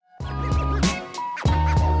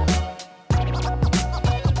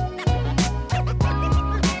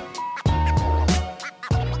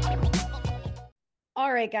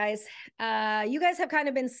All right, guys. You guys have kind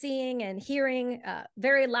of been seeing and hearing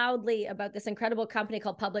very loudly about this incredible company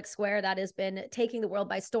called Public Square that has been taking the world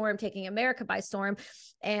by storm, taking America by storm.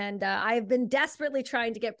 And I've been desperately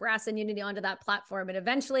trying to get Brass and Unity onto that platform. And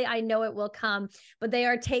eventually I know it will come, but they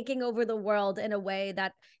are taking over the world in a way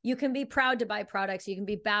that you can be proud to buy products. You can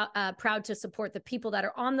be proud to support the people that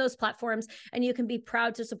are on those platforms, and you can be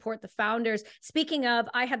proud to support the founders. Speaking of,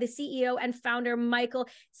 I have the CEO and founder, Michael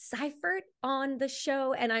Seifert, on the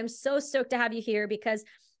show, and I'm so stoked to have you here because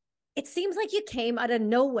it seems like you came out of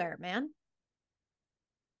nowhere, man.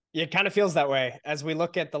 It kind of feels that way. As we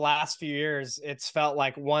look at the last few years, it's felt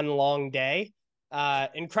like one long day.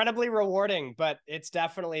 Incredibly rewarding, but it's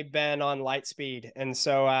definitely been on light speed. And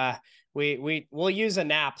so we'll use a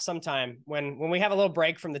nap sometime when we have a little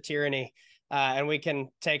break from the tyranny, and we can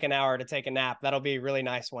take an hour to take a nap. That'll be really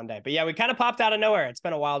nice one day. But yeah, we kind of popped out of nowhere. It's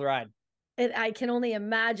been a wild ride. I can only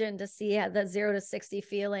imagine to see the 0 to 60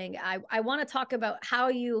 feeling. I want to talk about how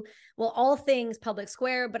all things Public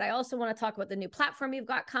Square, but I also want to talk about the new platform you've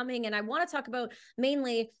got coming. And I want to talk about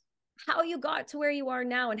mainly how you got to where you are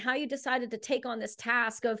now and how you decided to take on this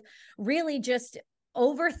task of really just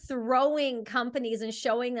overthrowing companies and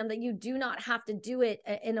showing them that you do not have to do it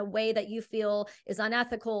in a way that you feel is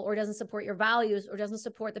unethical or doesn't support your values or doesn't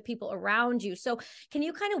support the people around you. So can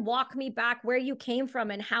you kind of walk me back where you came from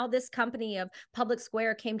and how this company of Public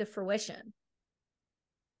Square came to fruition?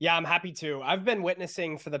 Yeah, I'm happy to. I've been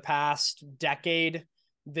witnessing for the past decade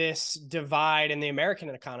this divide in the American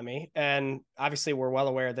economy. And obviously we're well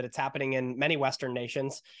aware that it's happening in many Western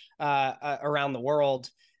nations around the world.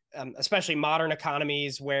 Especially modern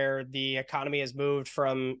economies where the economy has moved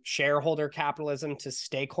from shareholder capitalism to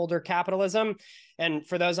stakeholder capitalism. And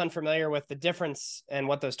for those unfamiliar with the difference and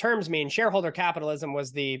what those terms mean, shareholder capitalism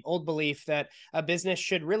was the old belief that a business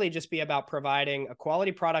should really just be about providing a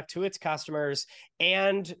quality product to its customers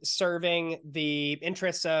and serving the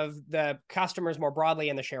interests of the customers more broadly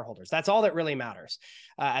and the shareholders. That's all that really matters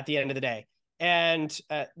at the end of the day. And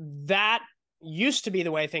that used to be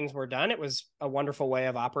the way things were done. It was a wonderful way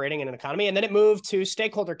of operating in an economy. And then it moved to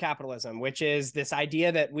stakeholder capitalism, which is this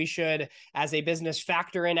idea that we should, as a business,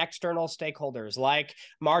 factor in external stakeholders like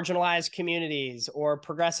marginalized communities or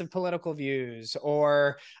progressive political views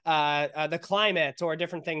or the climate or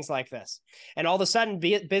different things like this. And all of a sudden,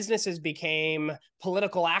 businesses became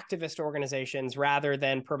political activist organizations rather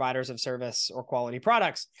than providers of service or quality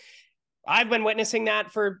products. I've been witnessing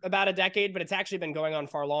that for about a decade, but it's actually been going on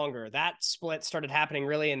far longer. That split started happening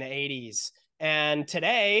really in the 80s. And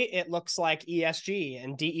today it looks like ESG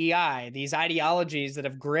and DEI, these ideologies that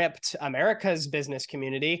have gripped America's business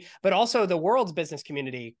community, but also the world's business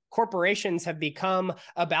community. Corporations have become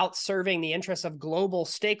about serving the interests of global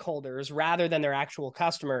stakeholders rather than their actual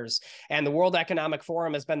customers. And the World Economic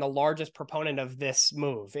Forum has been the largest proponent of this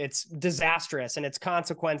move. It's disastrous, and its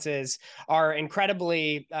consequences are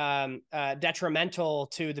incredibly detrimental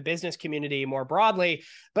to the business community more broadly,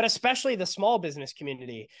 but especially the small business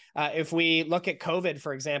community. If we look at COVID,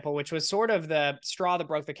 for example, which was sort of the straw that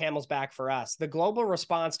broke the camel's back for us, the global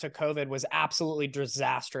response to COVID was absolutely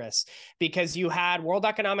disastrous because you had World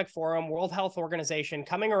Economic Forum, World Health Organization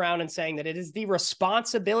coming around and saying that it is the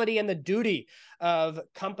responsibility and the duty of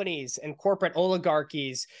companies and corporate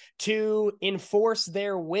oligarchies to enforce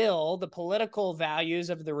their will, the political values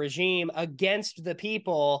of the regime against the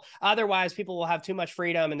people. Otherwise, people will have too much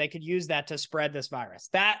freedom and they could use that to spread this virus.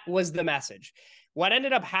 That was the message. What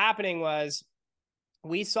ended up happening was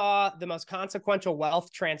we saw the most consequential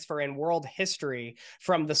wealth transfer in world history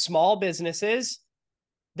from the small businesses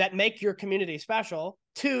that make your community special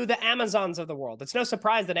to the Amazons of the world. It's no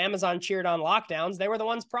surprise that Amazon cheered on lockdowns. They were the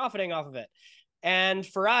ones profiting off of it. And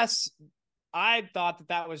for us, I thought that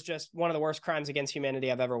that was just one of the worst crimes against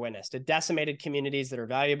humanity I've ever witnessed. It decimated communities that are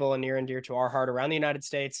valuable and near and dear to our heart around the United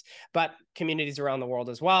States, but communities around the world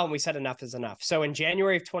as well. And we said enough is enough. So in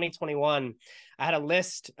January of 2021, I had a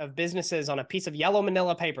list of businesses on a piece of yellow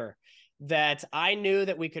manila paper that I knew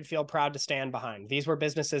that we could feel proud to stand behind. These were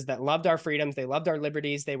businesses that loved our freedoms. They loved our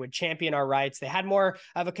liberties. They would champion our rights. They had more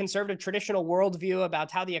of a conservative traditional worldview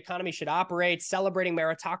about how the economy should operate, celebrating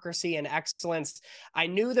meritocracy and excellence. I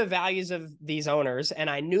knew the values of these owners, and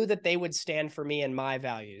I knew that they would stand for me and my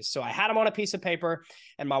values. So I had them on a piece of paper,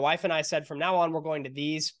 and my wife and I said, from now on, we're going to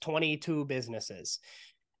these 22 businesses.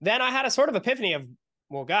 Then I had a sort of epiphany of,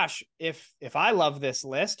 well, gosh, if I love this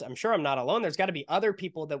list, I'm sure I'm not alone. There's got to be other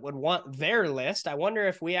people that would want their list. I wonder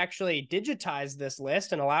if we actually digitized this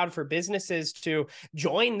list and allowed for businesses to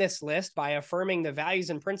join this list by affirming the values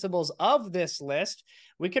and principles of this list,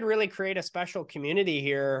 we could really create a special community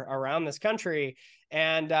here around this country.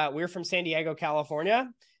 And we're from San Diego, California.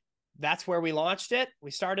 that's where we launched it.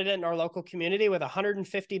 We started it in our local community with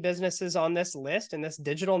 150 businesses on this list in this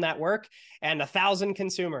digital network and 1,000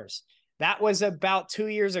 consumers. That was about 2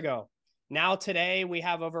 years ago. Now today we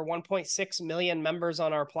have over 1.6 million members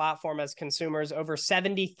on our platform as consumers, over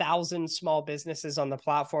 70,000 small businesses on the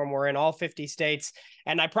platform. We're in all 50 states.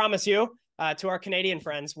 And I promise you, to our Canadian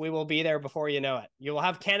friends, we will be there before you know it. You will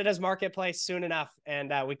have Canada's marketplace soon enough.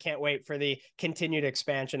 And we can't wait for the continued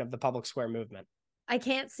expansion of the Public Square movement. I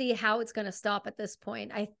can't see how it's going to stop at this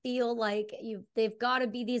point. I feel like they've got to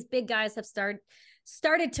be, these big guys have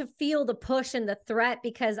started to feel the push and the threat,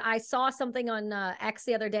 because I saw something on X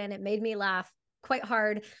the other day and it made me laugh quite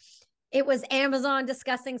hard. It was Amazon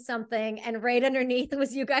discussing something, and right underneath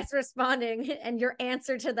was you guys responding, and your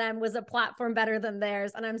answer to them was a platform better than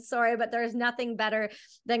theirs. And I'm sorry, but there's nothing better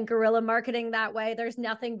than guerrilla marketing that way. There's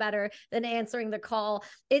nothing better than answering the call.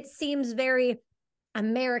 It seems very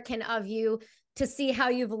American of you to see how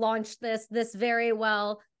you've launched this very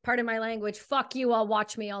well. Pardon my language, fuck you, I'll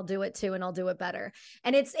watch me, I'll do it too, and I'll do it better.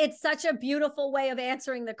 And it's such a beautiful way of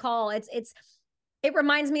answering the call. It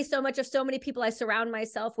reminds me so much of so many people I surround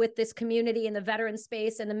myself with, this community in the veteran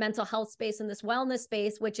space and the mental health space and this wellness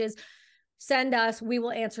space, which is send us, we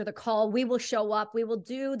will answer the call, we will show up, we will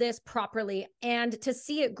do this properly. And to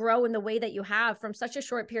see it grow in the way that you have from such a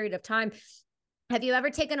short period of time, have you ever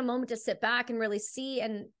taken a moment to sit back and really see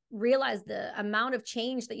and realize the amount of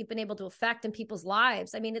change that you've been able to affect in people's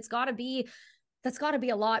lives? I mean, that's got to be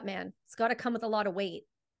a lot, man. It's got to come with a lot of weight.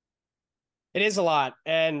 It is a lot.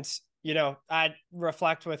 And, you know, I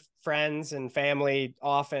reflect with friends and family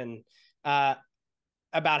often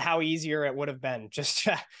about how easier it would have been just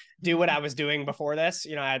to do what I was doing before this.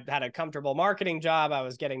 You know, I had a comfortable marketing job. I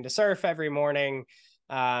was getting to surf every morning,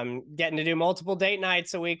 getting to do multiple date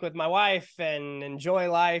nights a week with my wife and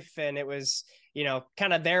enjoy life. And it was, you know,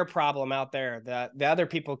 kind of their problem out there. The other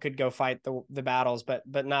people could go fight the battles, but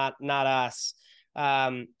not us.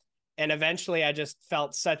 And eventually I just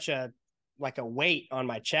felt such a weight on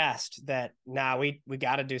my chest that we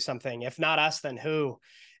got to do something. If not us, then who?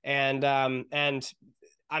 And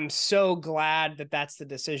I'm so glad that that's the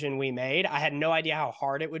decision we made. I had no idea how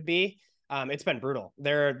hard it would be. It's been brutal.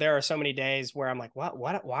 There are so many days where I'm like,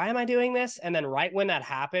 why am I doing this? And then right when that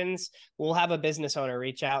happens, we'll have a business owner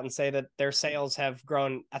reach out and say that their sales have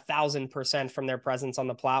grown 1,000% from their presence on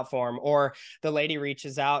the platform. Or the lady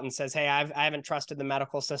reaches out and says, hey, I haven't trusted the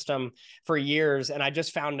medical system for years, and I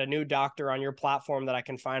just found a new doctor on your platform that I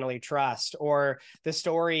can finally trust. Or the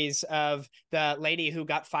stories of the lady who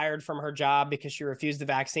got fired from her job because she refused the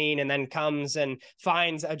vaccine and then comes and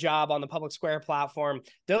finds a job on the Public Square platform.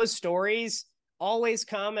 Those stories always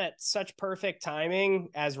come at such perfect timing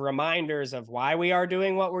as reminders of why we are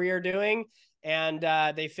doing what we are doing. And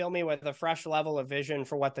they fill me with a fresh level of vision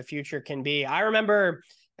for what the future can be. I remember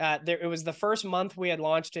it was the first month we had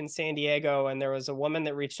launched in San Diego, and there was a woman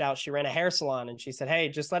that reached out. She ran a hair salon, and she said, hey,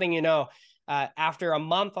 just letting you know, after a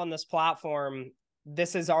month on this platform,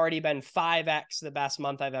 this has already been 5x the best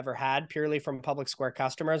month I've ever had, purely from Public Square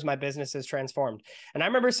customers. My business is transformed. And I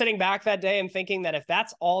remember sitting back that day and thinking that if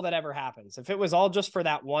that's all that ever happens, if it was all just for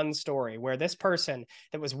that one story where this person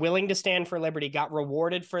that was willing to stand for liberty got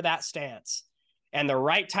rewarded for that stance and the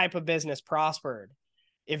right type of business prospered,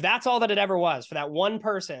 if that's all that it ever was for that one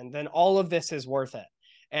person, then all of this is worth it.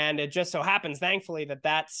 And it just so happens, thankfully,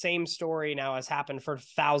 that same story now has happened for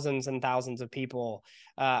thousands and thousands of people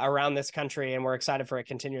around this country, and we're excited for it to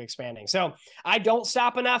continue expanding. So I don't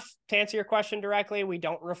stop enough to answer your question directly. We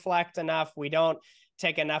don't reflect enough. We don't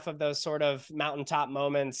take enough of those sort of mountaintop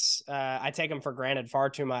moments. I take them for granted far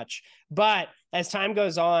too much. But as time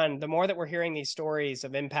goes on, the more that we're hearing these stories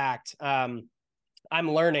of impact, I'm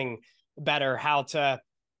learning better how to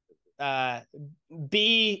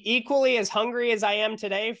be equally as hungry as I am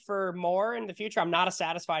today for more in the future. I'm not a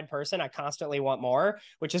satisfied person. I constantly want more,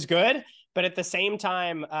 which is good. But at the same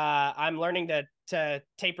time, I'm learning to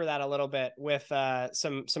taper that a little bit with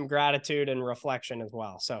some gratitude and reflection as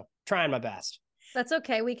well. So trying my best. That's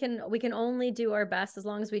okay. We can only do our best as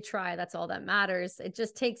long as we try. That's all that matters.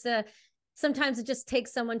 Sometimes it just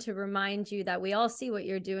takes someone to remind you that we all see what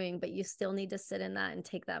you're doing, but you still need to sit in that and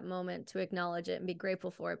take that moment to acknowledge it and be grateful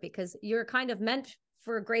for it, because you're kind of meant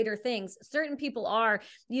for greater things. Certain people are.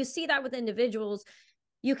 You see that with individuals.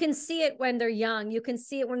 You can see it when they're young. You can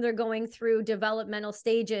see it when they're going through developmental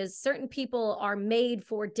stages. Certain people are made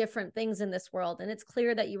for different things in this world, and it's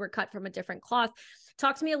clear that you were cut from a different cloth.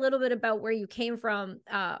 Talk to me a little bit about where you came from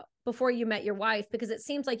before you met your wife, because it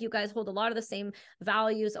seems like you guys hold a lot of the same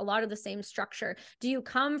values, a lot of the same structure. Do you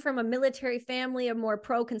come from a military family, a more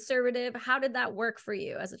pro-conservative? How did that work for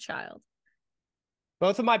you as a child?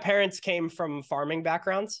 Both of my parents came from farming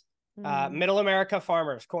backgrounds. middle America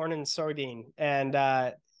farmers, corn and soybean.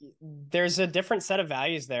 And there's a different set of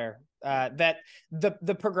values there that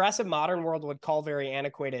the progressive modern world would call very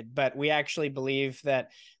antiquated, but we actually believe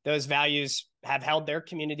that those values have held their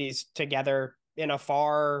communities together in a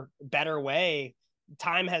far better way.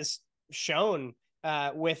 Time has shown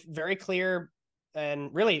with very clear and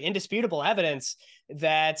really indisputable evidence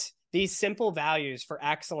that these simple values for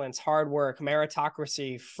excellence, hard work,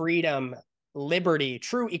 meritocracy, freedom, liberty,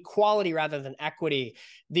 true equality rather than equity,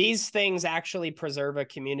 these things actually preserve a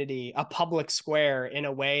community, a public square, in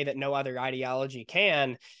a way that no other ideology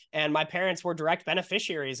can. And my parents were direct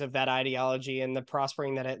beneficiaries of that ideology and the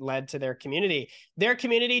prospering that it led to their community. Their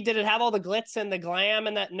community, did it have all the glitz and the glam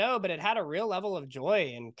and that? No, but it had a real level of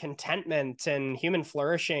joy and contentment and human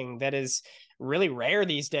flourishing that is really rare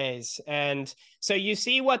these days. And so you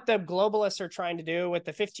see what the globalists are trying to do with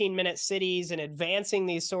the 15-minute cities and advancing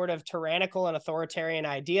these sort of tyrannical and authoritarian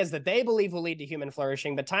ideas that they believe will lead to human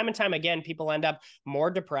flourishing. But time and time again, people end up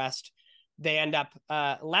more depressed. They end up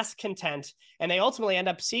less content, and they ultimately end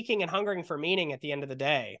up seeking and hungering for meaning at the end of the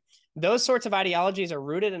day. Those sorts of ideologies are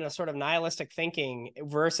rooted in a sort of nihilistic thinking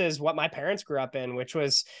versus what my parents grew up in, which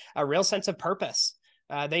was a real sense of purpose.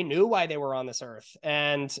 They knew why they were on this earth.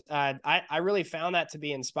 And I really found that to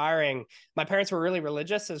be inspiring. My parents were really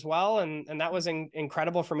religious as well. And that was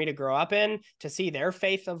incredible for me to grow up in, to see their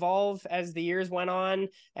faith evolve as the years went on.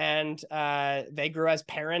 And they grew as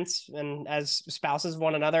parents and as spouses of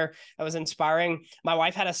one another. That was inspiring. My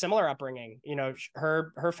wife had a similar upbringing. You know,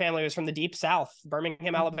 her family was from the deep South,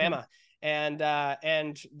 Birmingham, Alabama. And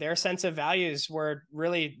their sense of values were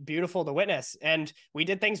really beautiful to witness. And we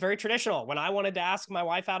did things very traditional. When I wanted to ask my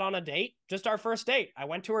wife out on a date, just our first date, I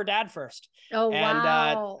went to her dad first. Oh, and,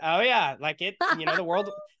 wow. Oh yeah. Like it, you know,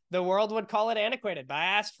 the world would call it antiquated, but I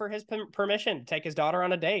asked for his permission to take his daughter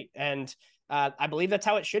on a date. And I believe that's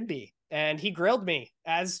how it should be. And he grilled me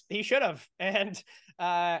as he should have. And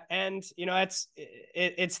you know,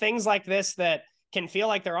 it's things like this that can feel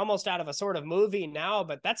like they're almost out of a sort of movie now,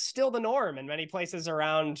 but that's still the norm in many places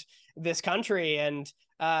around this country. And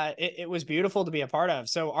it was beautiful to be a part of.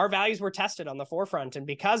 So our values were tested on the forefront. And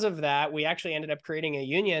because of that, we actually ended up creating a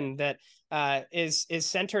union that is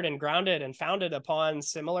centered and grounded and founded upon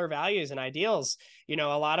similar values and ideals. You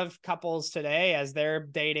know, a lot of couples today, as they're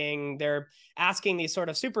dating, they're asking these sort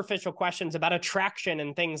of superficial questions about attraction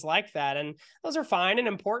and things like that. And those are fine and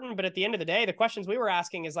important. But at the end of the day, the questions we were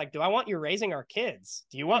asking is like, do I want you raising our kids?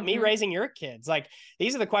 Do you want me raising your kids? Like,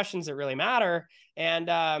 these are the questions that really matter. And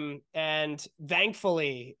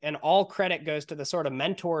thankfully, and all credit goes to the sort of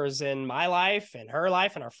mentors in my life and her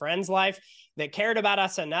life and our friends' life that cared about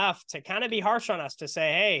us enough to kind of be harsh on us, to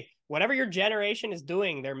say, hey, whatever your generation is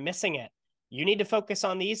doing, they're missing it. You need to focus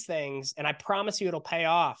on these things. And I promise you it'll pay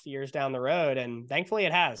off years down the road. And thankfully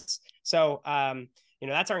it has. So, you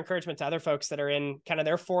know, that's our encouragement to other folks that are in kind of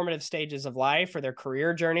their formative stages of life or their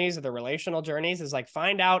career journeys or their relational journeys, is like,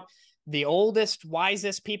 find out the oldest,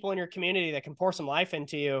 wisest people in your community that can pour some life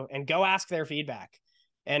into you, and go ask their feedback,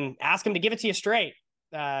 and ask them to give it to you straight.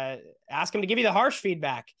 Ask them to give you the harsh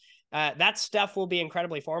feedback. That stuff will be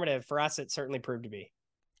incredibly formative. For us, it certainly proved to be.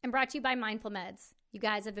 And brought to you by Mindful Meds. You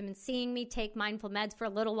guys have been seeing me take Mindful Meds for a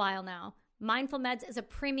little while now. Mindful Meds is a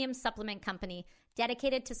premium supplement company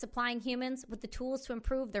dedicated to supplying humans with the tools to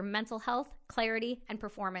improve their mental health, clarity, and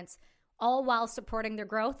performance, all while supporting their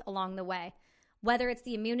growth along the way. Whether it's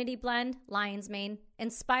the Immunity Blend, Lion's Mane,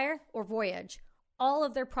 Inspire, or Voyage, all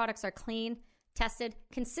of their products are clean, tested,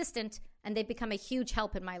 consistent, and they've become a huge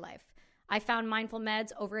help in my life. I found Mindful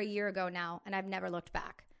Meds over a year ago now, and I've never looked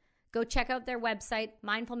back. Go check out their website,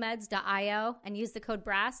 mindfulmeds.io, and use the code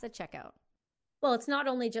BRASS at checkout. Well, it's not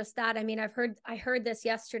only just that. I mean, I heard this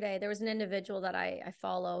yesterday. There was an individual that I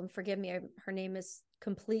follow, and forgive me, her name is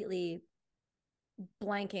completely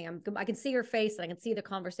blanking. I can see her face and I can see the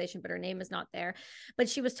conversation, but her name is not there. But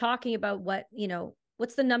she was talking about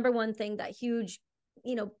what's the number one thing that huge,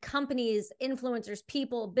 companies, influencers,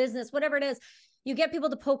 people, business, whatever it is, you get people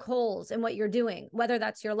to poke holes in what you're doing, whether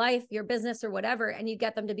that's your life, your business, or whatever, and you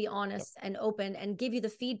get them to be honest and open and give you the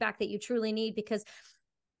feedback that you truly need, because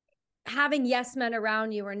having yes men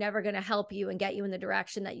around you are never going to help you and get you in the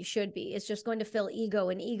direction that you should be. It's just going to fill ego,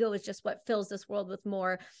 and ego is just what fills this world with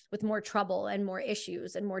more trouble and more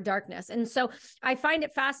issues and more darkness. And so I find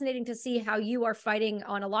it fascinating to see how you are fighting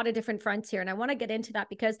on a lot of different fronts here. And I want to get into that,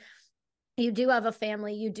 because you do have a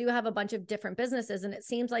family, you do have a bunch of different businesses. And it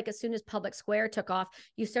seems like as soon as Public Square took off,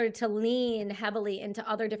 you started to lean heavily into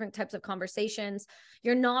other different types of conversations.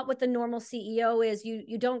 You're not what the normal CEO is.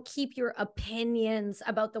 You don't keep your opinions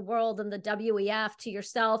about the world and the WEF to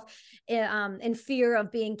yourself in fear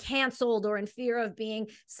of being canceled or in fear of being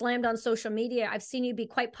slammed on social media. I've seen you be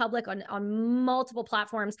quite public on multiple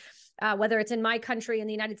platforms, whether it's in my country, in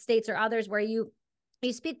the United States, or others, where you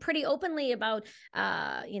speak pretty openly about,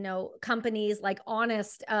 companies like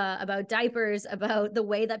Honest, about diapers, about the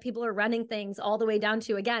way that people are running things, all the way down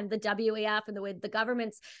to, again, the WEF and the way the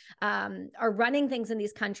governments are running things in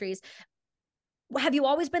these countries. Have you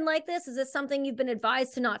always been like this? Is this something you've been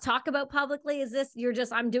advised to not talk about publicly? Is this, you're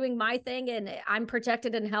just, I'm doing my thing and I'm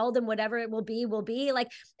protected and held, and whatever it will be, will be? Like,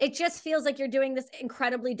 it just feels like you're doing this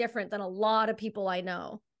incredibly different than a lot of people I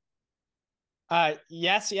know.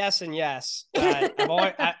 Yes, and yes.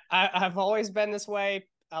 I've always been this way.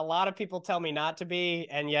 A lot of people tell me not to be,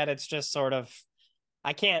 and yet it's just sort of,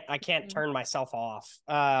 I can't turn myself off.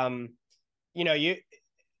 You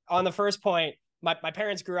on the first point, my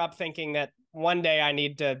parents grew up thinking that one day I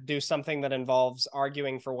need to do something that involves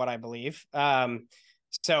arguing for what I believe.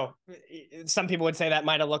 So some people would say that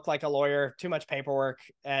might have looked like a lawyer, too much paperwork,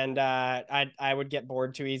 and I would get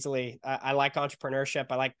bored too easily. I like entrepreneurship.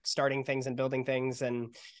 I like starting things and building things,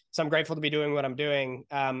 and so I'm grateful to be doing what I'm doing.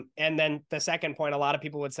 And then the second point, a lot of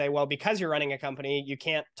people would say, well, because you're running a company, you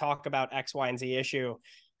can't talk about X, Y, and Z issue.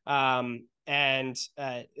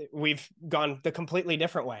 We've gone the completely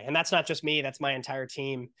different way, and that's not just me; that's my entire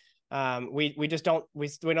team. We just don't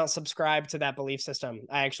subscribe to that belief system.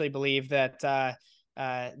 I actually believe that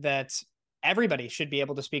everybody should be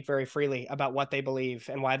able to speak very freely about what they believe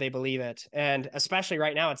and why they believe it. And especially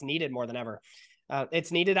right now, it's needed more than ever.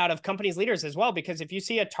 It's needed out of companies' leaders as well, because if you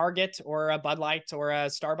see a Target or a Bud Light or a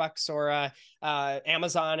Starbucks or a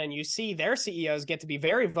Amazon, and you see their CEOs get to be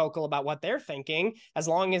very vocal about what they're thinking, as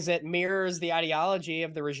long as it mirrors the ideology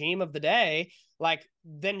of the regime of the day, like,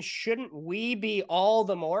 then shouldn't we be all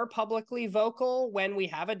the more publicly vocal when we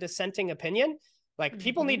have a dissenting opinion? Like,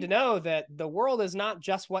 people need to know that the world is not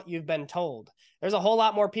just what you've been told. There's a whole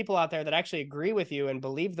lot more people out there that actually agree with you and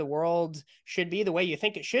believe the world should be the way you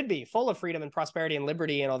think it should be, full of freedom and prosperity and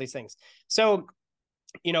liberty and all these things. So,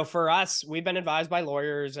 for us, we've been advised by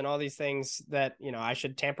lawyers and all these things that, I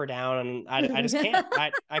should tamper down, and I just can't.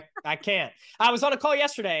 I can't. I was on a call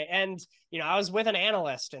yesterday, and, I was with an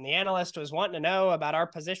analyst, and the analyst was wanting to know about our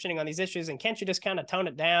positioning on these issues. And can't you just kind of tone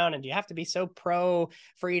it down? And do you have to be so pro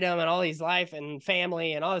freedom and all these life and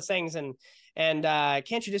family and all these things? And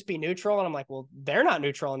can't you just be neutral? And I'm like, well, they're not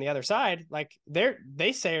neutral on the other side. Like,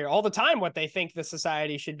 they say all the time what they think the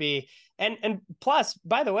society should be. And plus,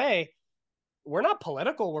 by the way, we're not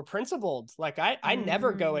political, we're principled. Like, I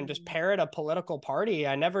never go and just parrot a political party.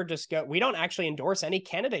 I never just go, we don't actually endorse any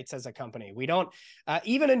candidates as a company. We don't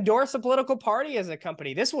even endorse a political party as a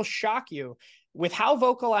company. This will shock you with how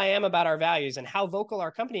vocal I am about our values and how vocal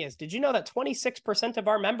our company is. Did you know that 26% of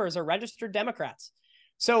our members are registered Democrats?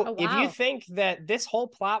 So if you think that this whole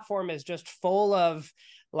platform is just full of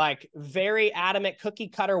like very adamant cookie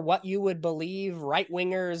cutter, what you would believe right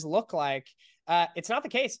wingers look like, it's not the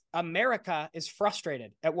case. America is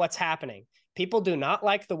frustrated at what's happening. People do not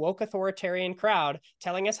like the woke authoritarian crowd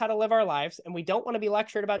telling us how to live our lives, and we don't want to be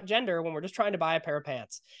lectured about gender when we're just trying to buy a pair of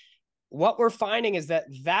pants. What we're finding is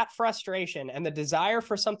that frustration and the desire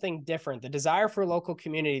for something different, the desire for local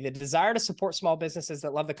community, the desire to support small businesses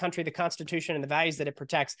that love the country, the Constitution, and the values that it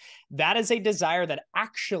protects, that is a desire that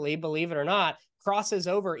actually, believe it or not, crosses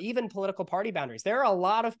over even political party boundaries. There are a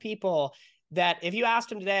lot of people that if you asked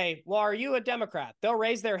them today, well, are you a Democrat? They'll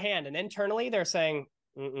raise their hand, and internally they're saying,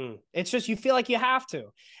 it's just, you feel like you have to.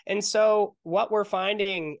 And so what we're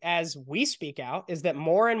finding as we speak out is that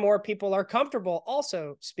more and more people are comfortable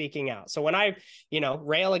also speaking out. So when I,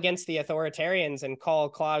 rail against the authoritarians and call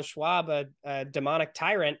Klaus Schwab a demonic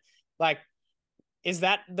tyrant, like, is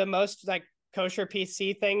that the most like kosher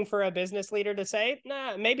PC thing for a business leader to say?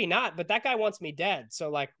 Nah, maybe not, but that guy wants me dead. So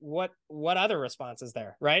like, what other response is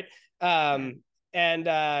there? Right. And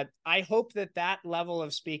I hope that level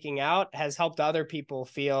of speaking out has helped other people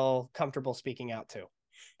feel comfortable speaking out too.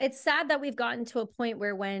 It's sad that we've gotten to a point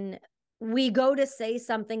where when we go to say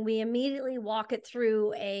something, we immediately walk it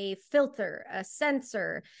through a filter, a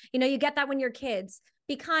censor. You get that when you're kids.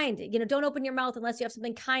 Be kind, don't open your mouth unless you have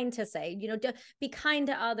something kind to say, be kind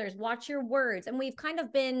to others, watch your words. And we've kind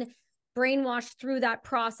of been brainwashed through that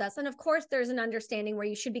process. And of course, there's an understanding where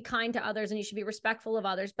you should be kind to others and you should be respectful of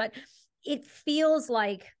others. But it feels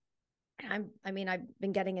like I mean, I've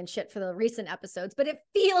been getting in shit for the recent episodes, but it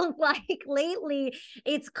feels like lately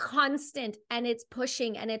it's constant and it's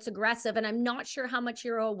pushing and it's aggressive. And I'm not sure how much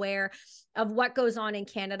you're aware of what goes on in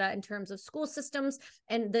Canada in terms of school systems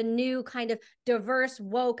and the new kind of diverse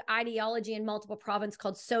woke ideology in multiple province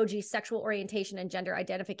called SOGI, sexual orientation and gender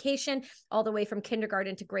identification, all the way from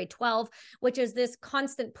kindergarten to grade 12, which is this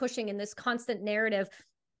constant pushing and this constant narrative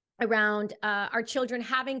around our children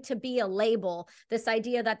having to be a label, this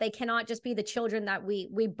idea that they cannot just be the children that we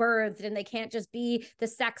birthed, and they can't just be the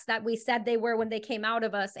sex that we said they were when they came out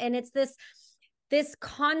of us. And it's this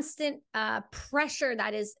constant pressure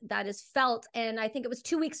that is felt. And I think it was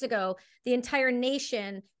 2 weeks ago, the entire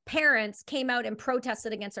nation, parents came out and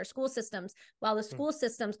protested against our school systems, while the school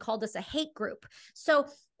systems called us a hate group. So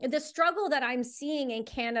the struggle that I'm seeing in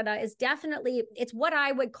Canada is definitely, it's what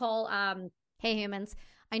I would call hey humans,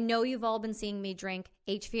 I know you've all been seeing me drink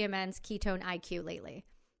HVMN's Ketone IQ lately.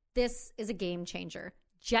 This is a game changer.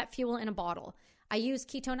 Jet fuel in a bottle. I use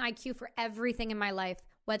Ketone IQ for everything in my life,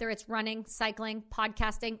 whether it's running, cycling,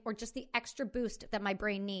 podcasting, or just the extra boost that my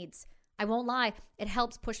brain needs. I won't lie, it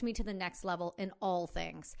helps push me to the next level in all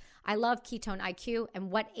things. I love Ketone IQ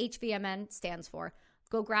and what HVMN stands for.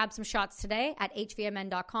 Go grab some shots today at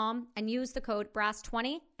hvmn.com and use the code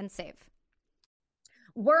BRASS20 and save.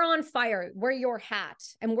 We're on fire. We're your hat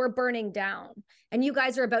and we're burning down. And you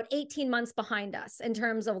guys are about 18 months behind us in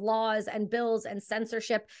terms of laws and bills and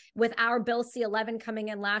censorship, with our bill C11 coming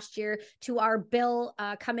in last year to our bill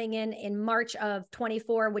coming in March of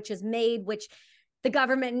 24, which the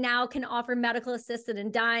government now can offer medical assisted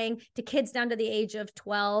and dying to kids down to the age of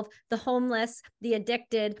 12, the homeless, the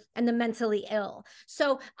addicted, and the mentally ill.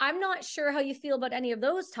 So I'm not sure how you feel about any of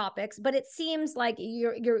those topics, but it seems like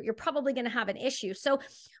you're probably going to have an issue. So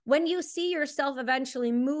when you see yourself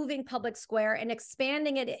eventually moving Public Square and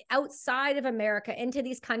expanding it outside of America into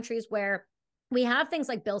these countries where we have things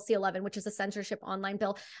like Bill C11, which is a censorship online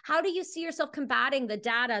bill, how do you see yourself combating the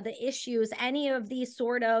data, the issues, any of these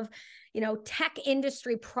sort of, tech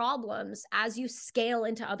industry problems as you scale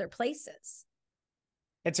into other places?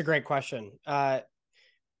 It's a great question.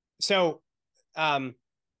 So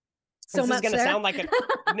this is going to sound like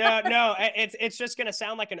it's just going to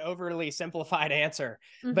sound like an overly simplified answer,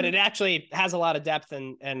 but it actually has a lot of depth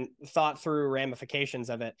and thought through ramifications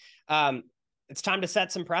of it. It's time to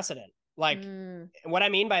set some precedent. What I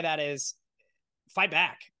mean by that is fight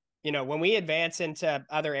back. When we advance into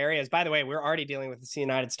other areas, by the way, we're already dealing with this in the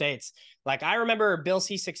United States. Like, I remember Bill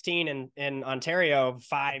C-16 in Ontario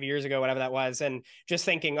 5 years ago, whatever that was, and just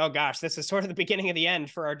thinking, oh gosh, this is sort of the beginning of the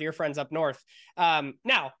end for our dear friends up north.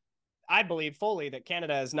 Now, I believe fully that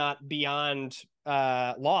Canada is not beyond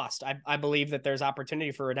lost. I believe that there's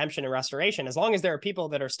opportunity for redemption and restoration. As long as there are people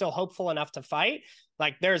that are still hopeful enough to fight,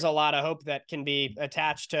 like, there's a lot of hope that can be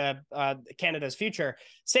attached to Canada's future.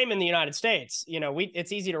 Same in the United States.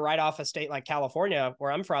 It's easy to write off a state like California,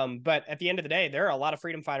 where I'm from, but at the end of the day, there are a lot of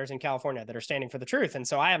freedom fighters in California that are standing for the truth. And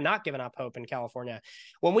so I have not given up hope in California.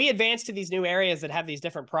 When we advance to these new areas that have these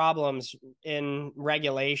different problems in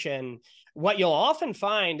regulation, what you'll often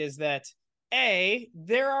find is that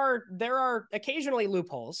there are occasionally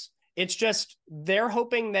loopholes. It's just they're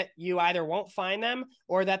hoping that you either won't find them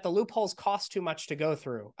or that the loopholes cost too much to go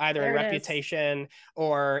through, either in reputation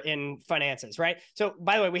or in finances, right? So,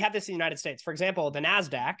 by the way, we have this in the United States. For example, the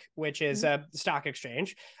NASDAQ, which is a stock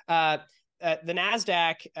exchange, the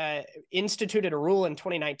NASDAQ instituted a rule in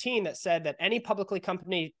 2019 that said that any publicly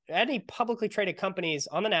traded companies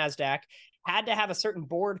on the NASDAQ had to have a certain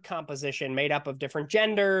board composition made up of different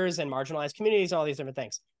genders and marginalized communities and all these different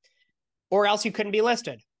things, or else you couldn't be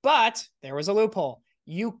listed. But there was a loophole.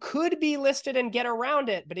 You could be listed and get around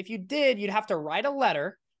it, but if you did, you'd have to write a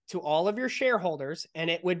letter to all of your shareholders and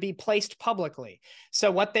it would be placed publicly. So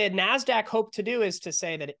what the NASDAQ hoped to do is to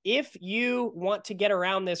say that if you want to get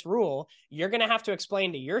around this rule, you're going to have to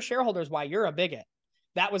explain to your shareholders why you're a bigot.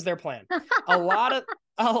 That was their plan. A lot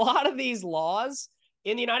of these laws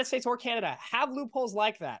in the United States or Canada have loopholes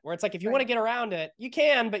like that, where it's like, if you want to get around it, you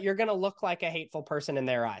can, but you're going to look like a hateful person in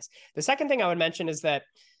their eyes. The second thing I would mention is that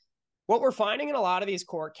what we're finding in a lot of these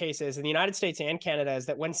court cases in the United States and Canada is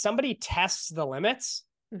that when somebody tests the limits,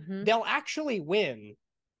 they'll actually win.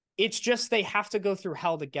 It's just they have to go through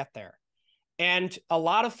hell to get there. And a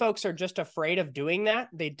lot of folks are just afraid of doing that.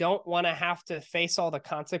 They don't want to have to face all the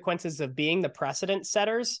consequences of being the precedent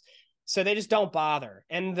setters. So they just don't bother.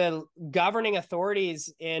 And the governing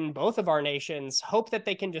authorities in both of our nations hope that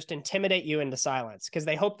they can just intimidate you into silence, because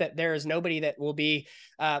they hope that there is nobody that will be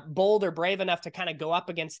bold or brave enough to kind of go up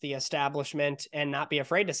against the establishment and not be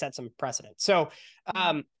afraid to set some precedent. So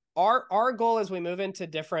our goal as we move into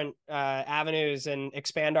different avenues and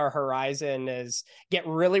expand our horizon is get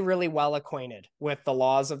really, really well acquainted with the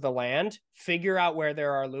laws of the land, figure out where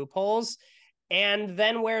there are loopholes, and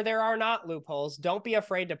then where there are not loopholes, don't be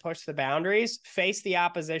afraid to push the boundaries, face the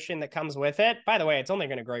opposition that comes with it. By the way, it's only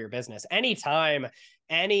going to grow your business. Anytime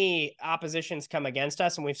any oppositions come against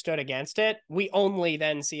us and we've stood against it, we only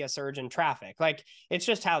then see a surge in traffic. Like, it's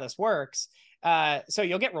just how this works. So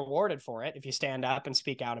you'll get rewarded for it if you stand up and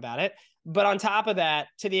speak out about it. But on top of that,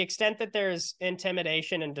 to the extent that there's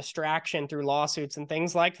intimidation and distraction through lawsuits and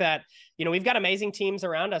things like that, we've got amazing teams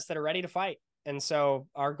around us that are ready to fight. And so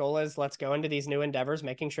our goal is, let's go into these new endeavors,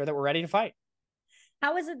 making sure that we're ready to fight.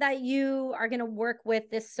 How is it that you are going to work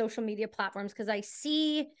with this social media platforms? Because I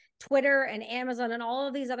see Twitter and Amazon and all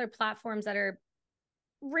of these other platforms that are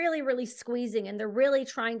really, really squeezing, and they're really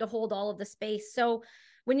trying to hold all of the space. So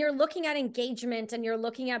when you're looking at engagement and you're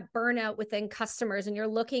looking at burnout within customers and you're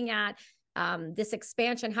looking at this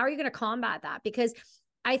expansion, how are you going to combat that? Because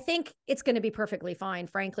I think it's going to be perfectly fine,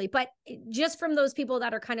 frankly. But just from those people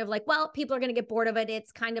that are kind of like, well, people are going to get bored of it.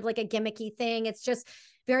 It's kind of like a gimmicky thing. It's just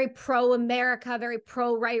very pro-America, very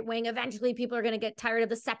pro-right wing. Eventually, people are going to get tired of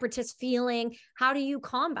the separatist feeling. How do you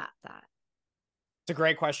combat that? It's a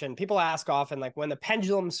great question. People ask often, like, when the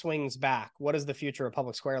pendulum swings back, what does the future of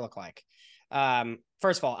Public Square look like?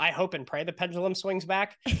 First of all, I hope and pray the pendulum swings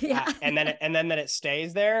back, and then that it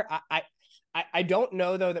stays there. I don't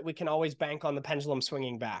know, though, that we can always bank on the pendulum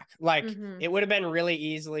swinging back. Like, it would have been really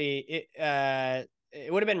easily, it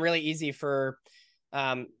would have been really easy for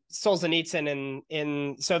Solzhenitsyn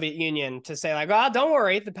in Soviet Union to say, like, oh, don't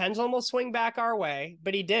worry, the pendulum will swing back our way.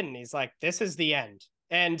 But he didn't. He's like, this is the end.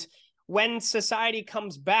 And when society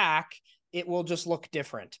comes back, it will just look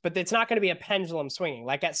different. But it's not going to be a pendulum swinging.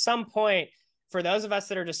 Like, at some point, for those of us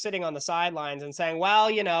that are just sitting on the sidelines and saying, well,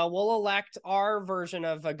 we'll elect our version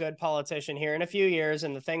of a good politician here in a few years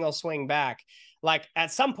and the thing will swing back. Like,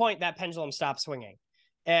 at some point, that pendulum stops swinging.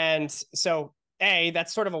 And so,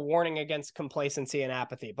 that's sort of a warning against complacency and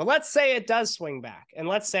apathy. But let's say it does swing back. And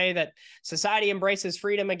let's say that society embraces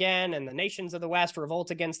freedom again and the nations of the West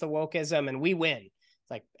revolt against the wokeism and we win. It's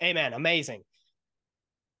like, amen, amazing.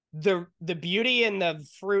 The beauty and the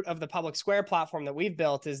fruit of the Public Square platform that we've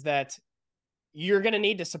built is that you're going to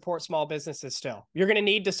need to support small businesses still. You're going to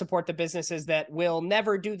need to support the businesses that will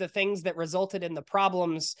never do the things that resulted in the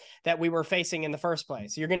problems that we were facing in the first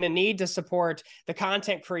place. You're going to need to support the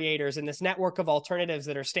content creators and this network of alternatives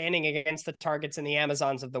that are standing against the Targets and the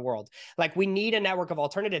Amazons of the world. Like, we need a network of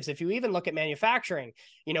alternatives. If you even look at manufacturing,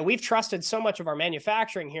 we've trusted so much of our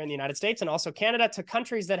manufacturing here in the United States and also Canada to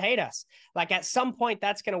countries that hate us. Like, at some point,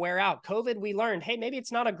 that's going to wear out. COVID, we learned, hey, maybe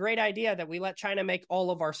it's not a great idea that we let China make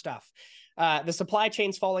all of our stuff. The supply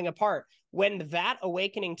chain's falling apart. When that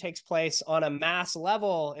awakening takes place on a mass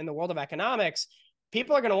level in the world of economics,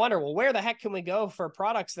 people are going to wonder, well, where the heck can we go for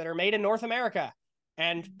products that are made in North America?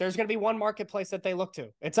 And there's going to be one marketplace that they look to.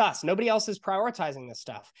 It's us. Nobody else is prioritizing this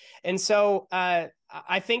stuff. And so I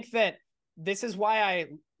think that this is why I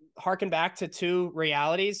hearken back to two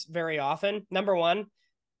realities very often. Number one,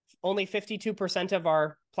 only 52% of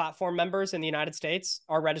our platform members in the United States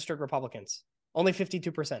are registered Republicans. Only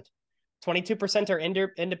 52%. 22% are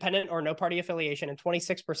independent or no party affiliation, and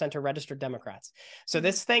 26% are registered Democrats. So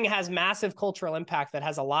this thing has massive cultural impact that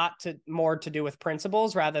has a lot more to do with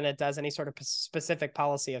principles rather than it does any sort of specific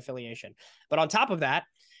policy affiliation. But on top of that,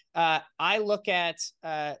 I look at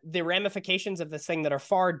the ramifications of this thing that are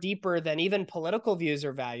far deeper than even political views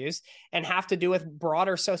or values and have to do with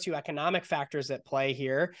broader socioeconomic factors at play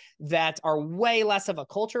here that are way less of a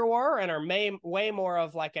culture war and are way more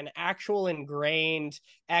of like an actual ingrained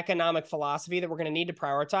economic philosophy that we're going to need to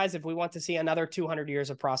prioritize if we want to see another 200 years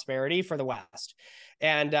of prosperity for the West.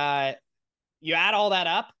 And you add all that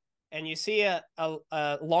up, and you see a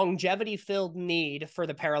longevity-filled need for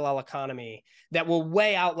the parallel economy that will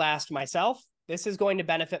way outlast myself. This is going to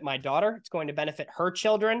benefit my daughter. It's going to benefit her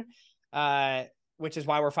children, which is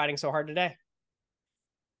why we're fighting so hard today.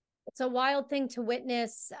 It's a wild thing to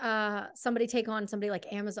witness somebody take on somebody like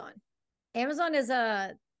Amazon. Amazon is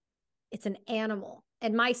it's an animal.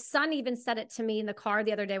 And my son even said it to me in the car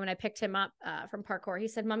the other day when I picked him up from parkour. He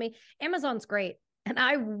said, Mommy, Amazon's great. And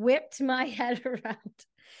I whipped my head around.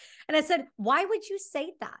 And I said, why would you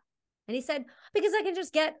say that? And he said, because I can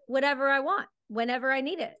just get whatever I want whenever I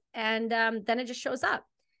need it. And then it just shows up.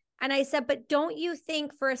 And I said, but don't you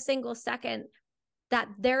think for a single second that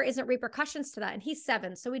there isn't repercussions to that? And he's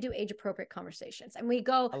 7. So we do age appropriate conversations. And we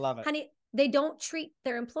go, I love it. Honey, they don't treat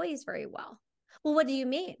their employees very well. Well, what do you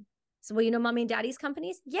mean? So, well, Mommy and Daddy's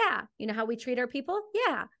companies? Yeah. You know how we treat our people?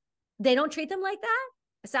 Yeah. They don't treat them like that?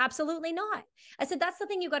 I said, absolutely not. I said, that's the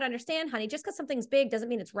thing you got to understand, honey. Just because something's big doesn't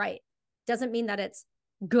mean it's right. Doesn't mean that it's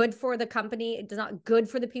good for the company. It's not good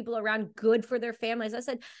for the people around, good for their families. I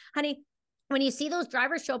said, honey, when you see those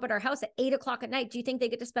drivers show up at our house at 8 o'clock at night, do you think they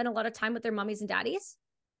get to spend a lot of time with their mummies and daddies?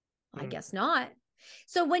 I guess not.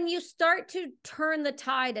 So when you start to turn the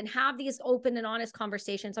tide and have these open and honest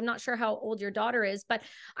conversations, I'm not sure how old your daughter is, but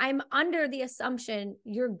I'm under the assumption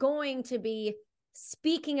you're going to be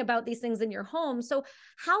speaking about these things in your home. So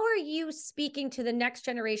how are you speaking to the next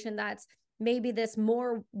generation that's maybe this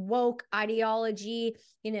more woke ideology,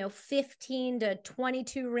 15 to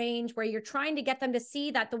 22 range, where you're trying to get them to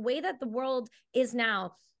see that the way that the world is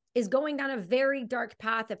now is going down a very dark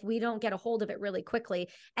path if we don't get a hold of it really quickly.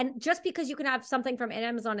 And just because you can have something from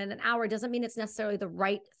Amazon in an hour doesn't mean it's necessarily the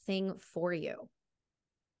right thing for you.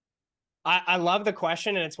 I love the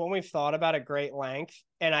question, and it's one we've thought about at great length.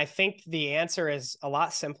 And I think the answer is a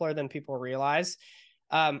lot simpler than people realize.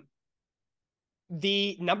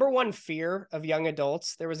 The number one fear of young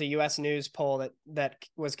adults, there was a US News poll that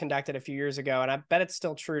was conducted a few years ago, and I bet it's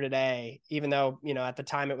still true today, even though, at the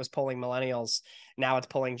time it was polling millennials, now it's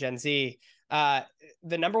polling Gen Z. The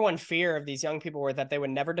number one fear of these young people were that they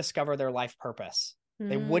would never discover their life purpose.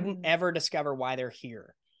 They wouldn't ever discover why they're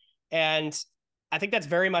here. And I think that's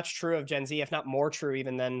very much true of Gen Z, if not more true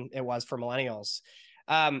even than it was for millennials.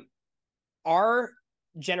 Our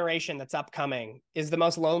generation that's upcoming is the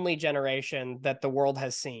most lonely generation that the world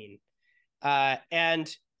has seen.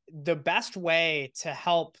 And the best way to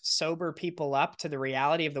help sober people up to the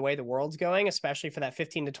reality of the way the world's going, especially for that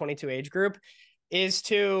 15 to 22 age group, is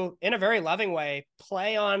to, in a very loving way,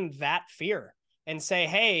 play on that fear and say,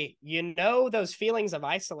 hey, those feelings of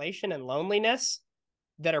isolation and loneliness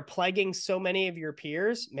that are plaguing so many of your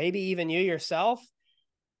peers, maybe even you yourself,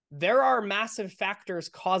 there are massive factors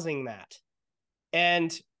causing that.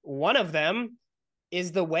 And one of them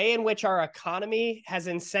is the way in which our economy has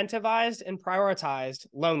incentivized and prioritized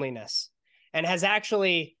loneliness and has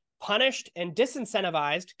actually punished and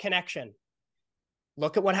disincentivized connection.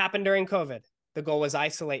 Look at what happened during COVID. The goal was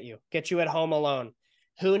isolate you, get you at home alone.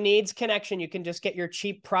 Who needs connection? You can just get your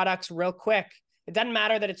cheap products real quick. It doesn't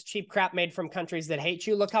matter that it's cheap crap made from countries that hate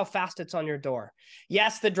you. Look how fast it's on your door.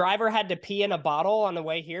 Yes, the driver had to pee in a bottle on the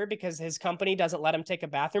way here because his company doesn't let him take a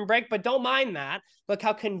bathroom break, but don't mind that. Look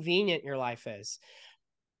how convenient your life is.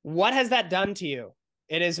 What has that done to you?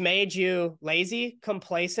 It has made you lazy,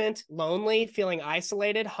 complacent, lonely, feeling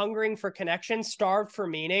isolated, hungering for connection, starved for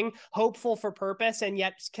meaning, hopeful for purpose, and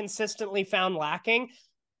yet consistently found lacking.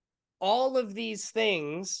 All of these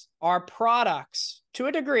things are products, to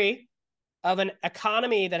a degree, of an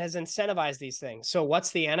economy that has incentivized these things. So what's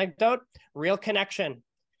the antidote? Real connection,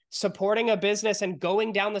 supporting a business and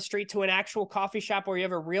going down the street to an actual coffee shop where you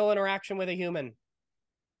have a real interaction with a human,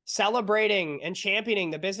 celebrating and championing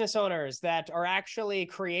the business owners that are actually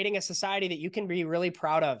creating a society that you can be really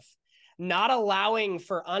proud of, not allowing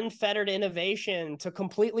for unfettered innovation to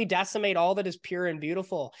completely decimate all that is pure and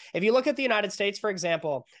beautiful. If you look at the United States, for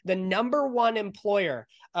example, the number one employer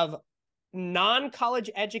of non-college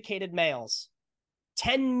educated males,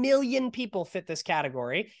 10 million people fit this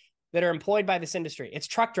category that are employed by this industry. It's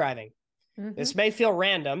truck driving. This may feel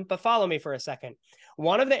random, but follow me for a second.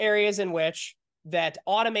 One of the areas in which that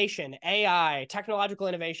automation, AI, technological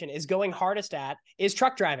innovation is going hardest at is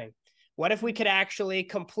truck driving. What if we could actually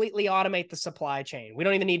completely automate the supply chain? We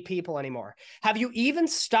don't even need people anymore. Have you even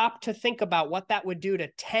stopped to think about what that would do to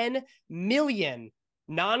 10 million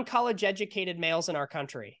non-college educated males in our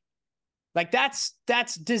country? Like that's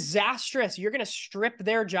disastrous. You're going to strip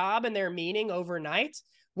their job and their meaning overnight.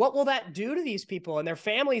 What will that do to these people and their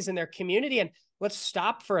families and their community? And let's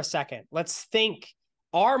stop for a second. Let's think.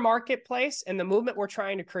 Our marketplace and the movement we're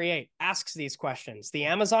trying to create asks these questions. The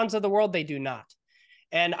Amazons of the world, they do not.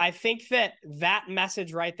 And I think that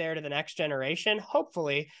message right there to the next generation,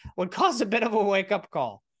 hopefully, would cause a bit of a wake-up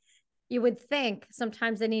call. You would think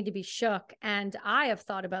sometimes they need to be shook. And I have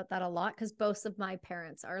thought about that a lot because both of my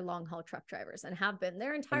parents are long haul truck drivers and have been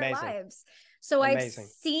their entire lives. So I've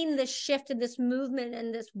seen this shift in this movement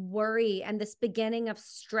and this worry and this beginning of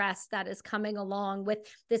stress that is coming along with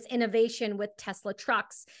this innovation with Tesla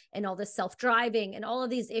trucks and all this self-driving and all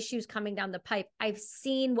of these issues coming down the pipe. I've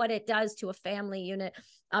seen what it does to a family unit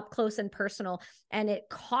up close and personal, and it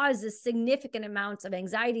causes significant amounts of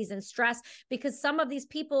anxieties and stress because some of these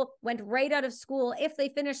people went right out of school, if they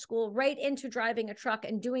finished school, right into driving a truck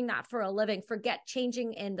and doing that for a living, forget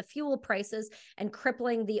changing in the fuel prices and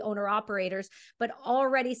crippling the owner operators, but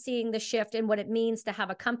already seeing the shift in what it means to have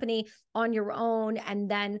a company on your own and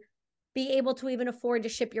then be able to even afford to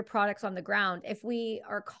ship your products on the ground. If we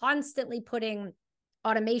are constantly putting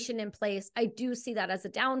automation in place. I do see that as a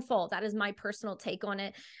downfall. That is my personal take on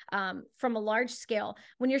it from a large scale.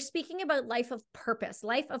 When you're speaking about life of purpose,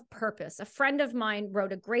 a friend of mine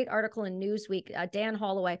wrote a great article in Newsweek, Dan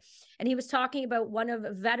Holloway, and he was talking about one of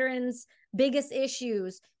veterans' biggest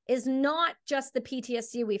issues is not just the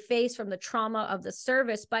PTSD we face from the trauma of the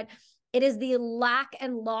service, but it is the lack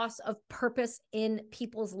and loss of purpose in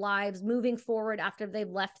people's lives moving forward after they've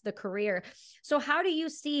left the career. So how do you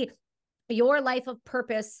see your life of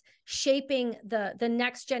purpose shaping the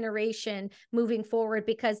next generation moving forward?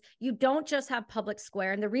 Because you don't just have Public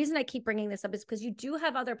Square. And the reason I keep bringing this up is because you do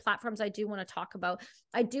have other platforms I do want to talk about.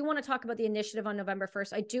 I do want to talk about the initiative on November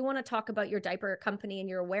 1st. I do want to talk about your diaper company and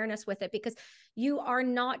your awareness with it, because you are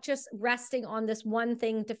not just resting on this one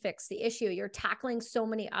thing to fix the issue. You're tackling so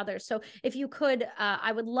many others. So if you could,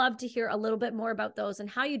 I would love to hear a little bit more about those and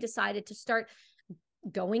how you decided to start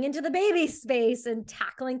going into the baby space and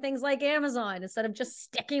tackling things like Amazon instead of just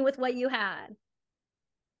sticking with what you had.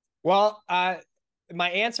 Well, my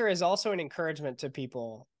answer is also an encouragement to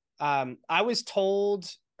people. I was told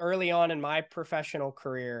early on in my professional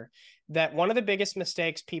career that one of the biggest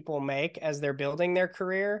mistakes people make as they're building their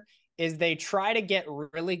career is they try to get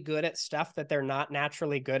really good at stuff that they're not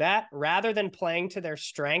naturally good at, rather than playing to their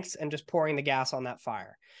strengths and just pouring the gas on that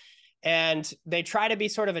fire. And they try to be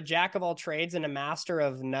sort of a jack of all trades and a master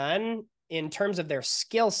of none in terms of their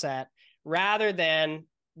skill set, rather than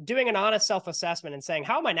doing an honest self-assessment and saying,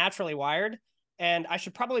 how am I naturally wired? And I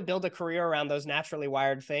should probably build a career around those naturally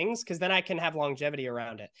wired things, because then I can have longevity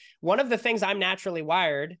around it. One of the things I'm naturally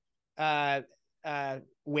wired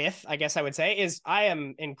with, I guess I would say, is I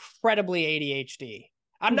am incredibly ADHD.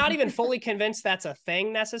 I'm not even fully convinced that's a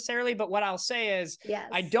thing necessarily, but what I'll say is yes.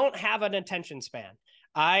 I don't have an attention span.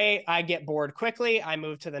 I get bored quickly. I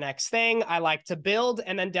move to the next thing. I like to build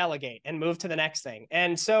and then delegate and move to the next thing.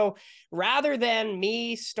 And so rather than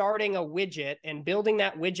me starting a widget and building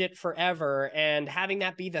that widget forever and having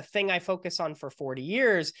that be the thing I focus on for 40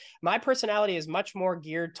 years, my personality is much more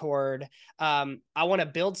geared toward, I want to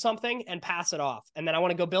build something and pass it off. And then I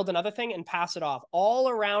want to go build another thing and pass it off, all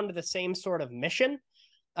around the same sort of mission,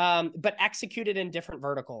 but executed in different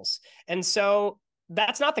verticals. And so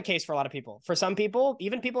that's not the case for a lot of people. For some people,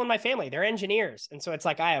 even people in my family, they're engineers. And so it's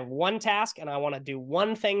like, I have one task and I want to do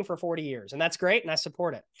one thing for 40 years. And that's great. And I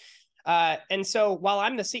support it. And so while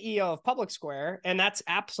I'm the CEO of Public Square, and that's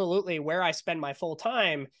absolutely where I spend my full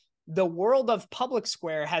time, the world of Public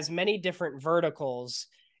Square has many different verticals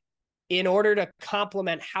in order to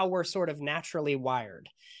complement how we're sort of naturally wired.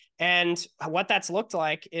 And what that's looked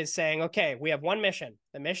like is saying, okay, we have one mission.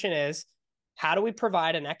 The mission is, how do we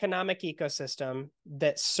provide an economic ecosystem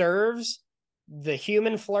that serves the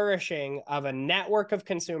human flourishing of a network of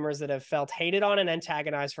consumers that have felt hated on and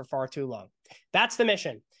antagonized for far too long? That's the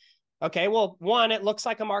mission. Okay, well, one, it looks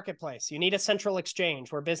like a marketplace. You need a central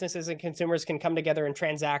exchange where businesses and consumers can come together and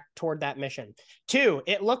transact toward that mission. Two,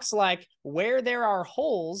 it looks like where there are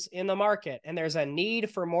holes in the market and there's a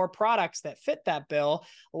need for more products that fit that bill,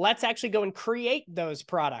 let's actually go and create those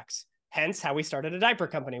products. Hence how we started a diaper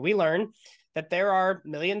company. We learned that there are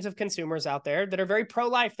millions of consumers out there that are very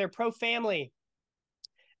pro-life, they're pro-family.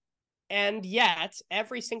 And yet,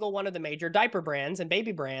 every single one of the major diaper brands and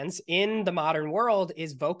baby brands in the modern world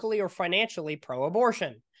is vocally or financially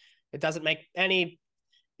pro-abortion. It doesn't make any,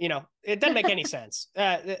 it doesn't make any sense.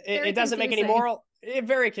 It doesn't make any moral,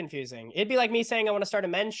 very confusing. It'd be like me saying I want to start a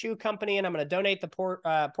men's shoe company and I'm going to donate the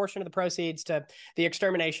portion of the proceeds to the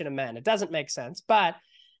extermination of men. It doesn't make sense, but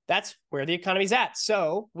that's where the economy's at.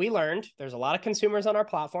 So we learned there's a lot of consumers on our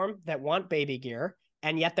platform that want baby gear,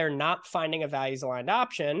 and yet they're not finding a values-aligned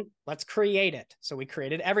option. Let's create it. So we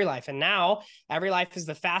created EveryLife. And now EveryLife is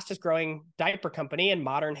the fastest growing diaper company in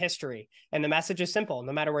modern history. And the message is simple.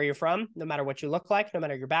 No matter where you're from, no matter what you look like, no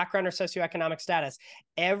matter your background or socioeconomic status,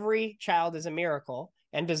 every child is a miracle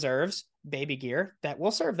and deserves baby gear that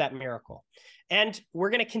will serve that miracle. And we're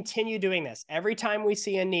going to continue doing this. Every time we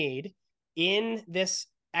see a need in this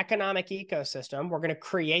economic ecosystem, we're going to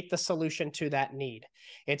create the solution to that need.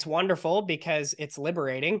 It's wonderful because it's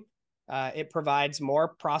liberating. It provides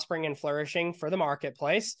more prospering and flourishing for the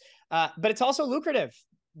marketplace, but it's also lucrative.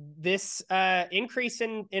 This increase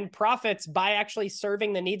in profits by actually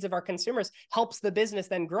serving the needs of our consumers helps the business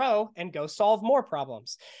then grow and go solve more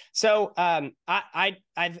problems. So I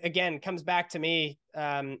again, comes back to me.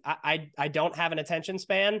 I don't have an attention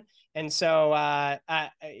span. And so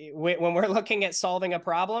when we're looking at solving a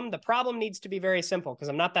problem, the problem needs to be very simple because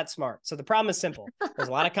I'm not that smart. So the problem is simple. There's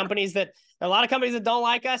a lot of companies that don't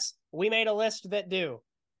like us. We made a list that do.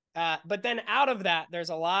 But then out of that, there's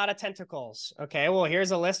a lot of tentacles. Okay, well,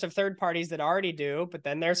 here's a list of third parties that already do, but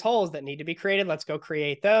then there's holes that need to be created. Let's go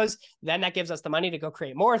create those. Then that gives us the money to go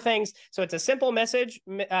create more things. So it's a simple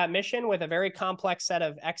mission with a very complex set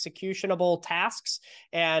of executionable tasks.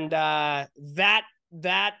 And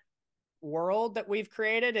that world that we've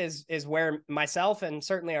created is where myself and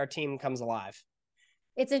certainly our team comes alive.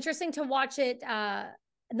 It's interesting to watch it.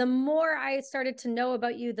 The more I started to know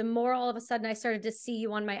about you, the more all of a sudden I started to see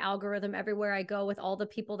you on my algorithm everywhere I go with all the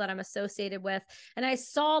people that I'm associated with. And I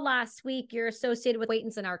saw last week you're associated with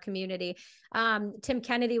acquaintance in our community. Tim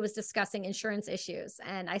Kennedy was discussing insurance issues,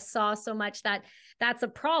 and I saw so much that that's a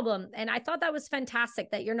problem. And I thought that was fantastic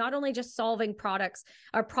that you're not only just solving products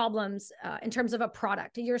or problems in terms of a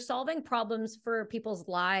product, you're solving problems for people's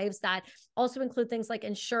lives that also include things like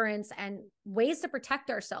insurance and ways to protect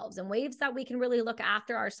ourselves and ways that we can really look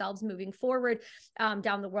after ourselves moving forward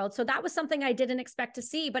down the world. So that was something I didn't expect to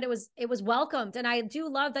see, but it was welcomed. And I do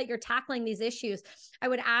love that you're tackling these issues. I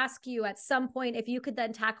would ask you at some point if you could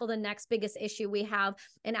then tackle the next biggest issue we have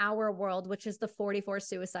in our world, which is the 44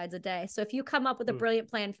 suicides a day. So if you come up with a brilliant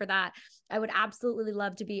plan for that, I would absolutely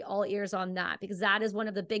love to be all ears on that, because that is one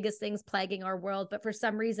of the biggest things plaguing our world. But for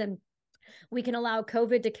some reason, we can allow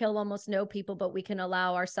COVID to kill almost no people, but we can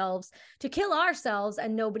allow ourselves to kill ourselves,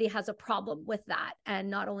 and nobody has a problem with that. And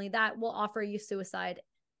not only that, we'll offer you suicide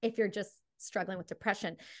if you're just struggling with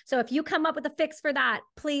depression. So if you come up with a fix for that,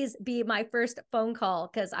 please be my first phone call,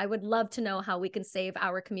 because I would love to know how we can save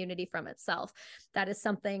our community from itself. That is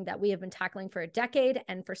something that we have been tackling for a decade,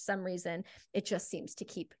 and for some reason, it just seems to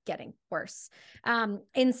keep getting worse.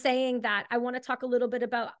 In saying that, I want to talk a little bit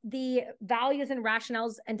about the values and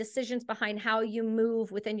rationales and decisions behind how you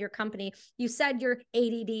move within your company. You said you're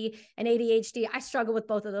ADD and ADHD. I struggle with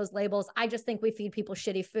both of those labels. I just think we feed people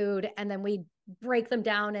shitty food, and then we break them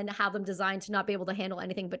down and have them designed to not be able to handle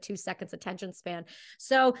anything but 2 seconds attention span.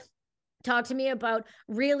 So talk to me about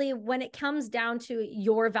really when it comes down to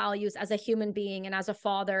your values as a human being and as a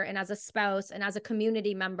father and as a spouse and as a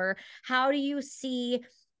community member, how do you see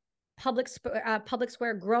Public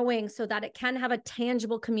Square growing so that it can have a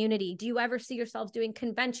tangible community? Do you ever see yourselves doing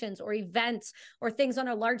conventions or events or things on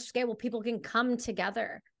a large scale where people can come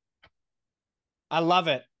together? I love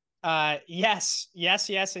it. Yes, and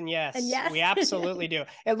yes. And yes. We absolutely do.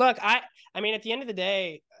 And look, I mean, at the end of the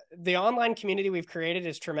day, the online community we've created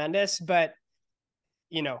is tremendous, but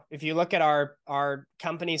you know, if you look at our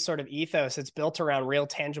company's sort of ethos, it's built around real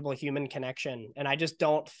tangible human connection. And I just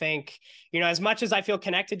don't think, you know, as much as I feel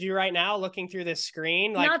connected to you right now, looking through this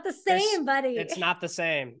screen, like not the same, buddy. It's not the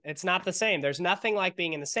same. It's not the same. There's nothing like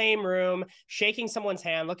being in the same room, shaking someone's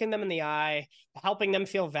hand, looking them in the eye, helping them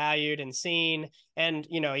feel valued and seen. And,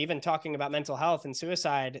 you know, even talking about mental health and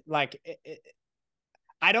suicide, like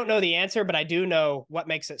I don't know the answer, but I do know what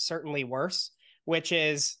makes it certainly worse, which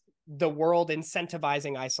is the world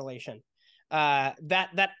incentivizing isolation.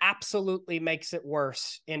 That absolutely makes it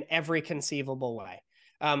worse in every conceivable way.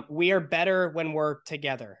 We are better when we're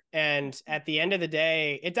together. And at the end of the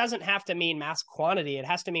day, it doesn't have to mean mass quantity. It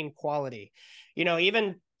has to mean quality. You know,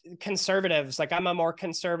 even conservatives, like I'm a more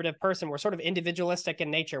conservative person. We're sort of individualistic in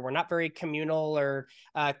nature. We're not very communal or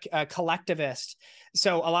collectivist.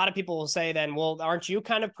 So a lot of people will say then, well, aren't you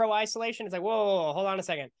kind of pro-isolation? It's like, whoa, hold on a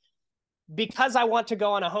second. Because I want to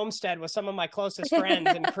go on a homestead with some of my closest friends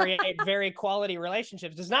and create very quality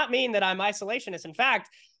relationships does not mean that I'm isolationist. In fact,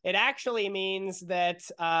 it actually means that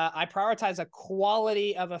I prioritize a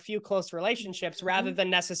quality of a few close relationships rather than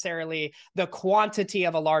necessarily the quantity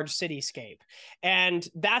of a large cityscape. And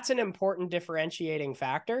that's an important differentiating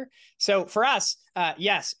factor. So for us,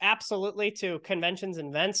 yes, absolutely, to conventions and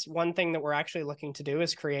events. One thing that we're actually looking to do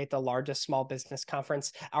is create the largest small business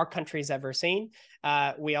conference our country's ever seen.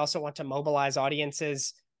 We also want to mobilize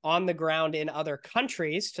audiences on the ground in other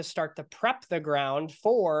countries to start to prep the ground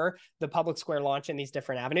for the Public Square launch in these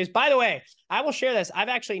different avenues. By the way, I will share this. I've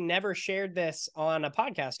actually never shared this on a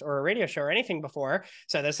podcast or a radio show or anything before.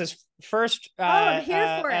 So this is first. I'm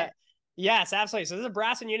here for it. Yes, absolutely. So this is a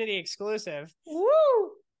Brass and Unity exclusive. Woo!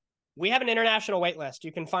 We have an international wait list.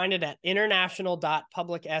 You can find it at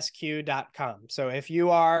international.publicsq.com. So if you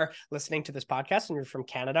are listening to this podcast and you're from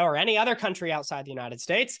Canada or any other country outside the United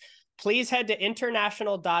States, please head to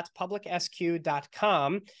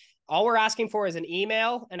international.publicsq.com. All we're asking for is an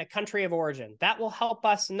email and a country of origin. That will help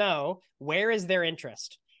us know where is their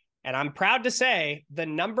interest. And I'm proud to say the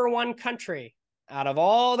number one country out of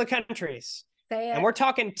all the countries, and we're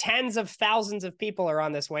talking tens of thousands of people are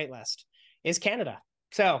on this wait list, is Canada.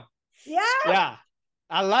 So yeah.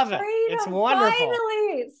 I love it. It's Freedom, wonderful.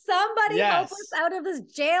 finally. Somebody help us Yes. out of this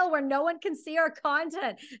jail where no one can see our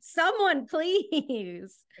content. Someone,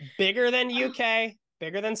 please. Bigger than UK,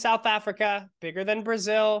 bigger than South Africa, bigger than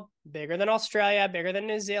Brazil, bigger than Australia, bigger than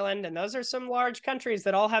New Zealand. And those are some large countries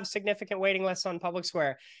that all have significant waiting lists on Public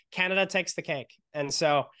Square. Canada takes the cake. And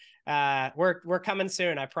so we're coming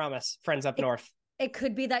soon, I promise, friends up north. It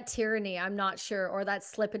could be that tyranny, I'm not sure, or that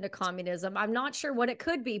slip into communism. I'm not sure what it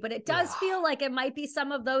could be, but it does feel like it might be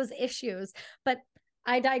some of those issues. But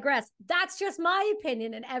I digress. That's just my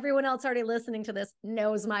opinion, and everyone else already listening to this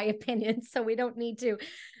knows my opinion. So we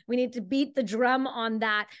need to beat the drum on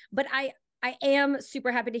that. But I am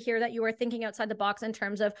super happy to hear that you are thinking outside the box in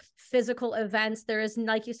terms of physical events. There is,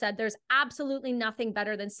 like you said, there's absolutely nothing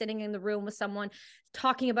better than sitting in the room with someone,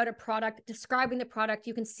 talking about a product, describing the product.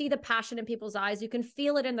 You can see the passion in people's eyes. You can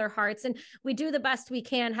feel it in their hearts. And we do the best we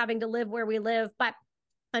can having to live where we live. But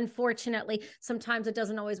unfortunately, sometimes it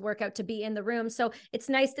doesn't always work out to be in the room. So it's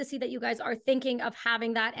nice to see that you guys are thinking of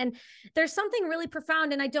having that. And there's something really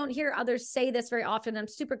profound, and I don't hear others say this very often. I'm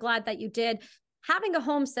super glad that you did. Having a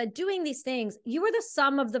homestead, doing these things, you are the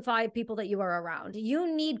sum of the 5 people that you are around.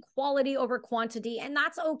 You need quality over quantity, and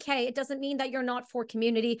that's okay. It doesn't mean that you're not for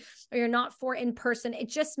community or you're not for in person. It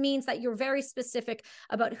just means that you're very specific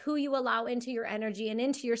about who you allow into your energy and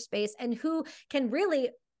into your space, and who can really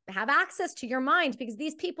have access to your mind, because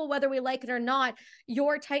these people, whether we like it or not,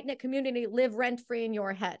 your tight-knit community live rent-free in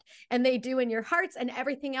your head, and they do in your hearts and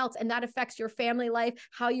everything else. And that affects your family life,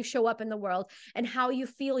 how you show up in the world, and how you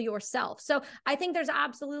feel yourself. So I think there's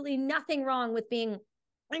absolutely nothing wrong with being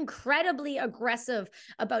incredibly aggressive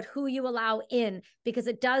about who you allow in, because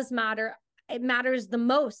it does matter. It matters the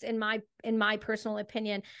most in my personal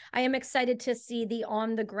opinion. I am excited to see the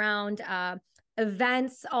on the ground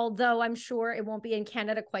events, although I'm sure it won't be in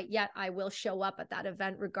Canada quite yet. I will show up at that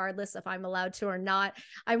event regardless if I'm allowed to or not.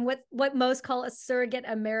 I'm what most call a surrogate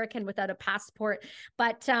American without a passport.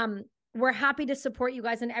 But we're happy to support you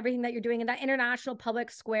guys in everything that you're doing. And that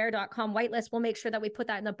internationalpublicsquare.com whitelist, we'll make sure that we put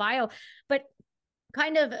that in the bio. But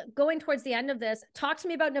kind of going towards the end of this, talk to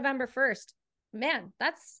me about November 1st. Man,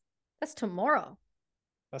 that's tomorrow.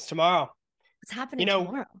 That's tomorrow. What's happening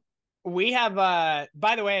tomorrow? We have,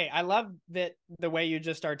 by the way, I love that the way you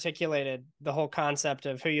just articulated the whole concept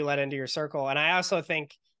of who you let into your circle. And I also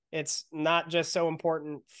think it's not just so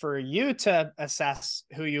important for you to assess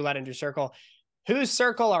who you let into your circle. Whose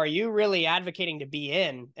circle are you really advocating to be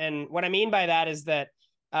in? And what I mean by that is that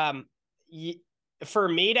for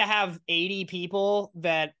me to have 80 people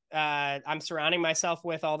that I'm surrounding myself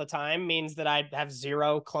with all the time means that I have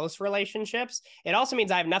 0 close relationships. It also means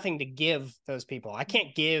I have nothing to give those people. I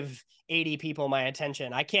can't give 80 people my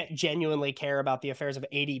attention. I can't genuinely care about the affairs of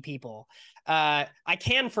 80 people. I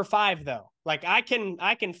can for 5 though. Like I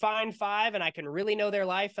can find 5 and I can really know their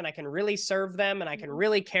life, and I can really serve them, and I can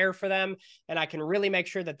really care for them, and I can really make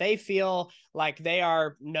sure that they feel like they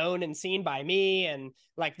are known and seen by me. And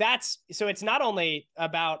like so it's not only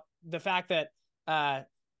about the fact that I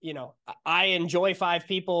enjoy 5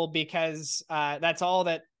 people because that's all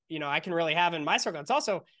that I can really have in my circle. It's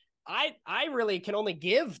also I really can only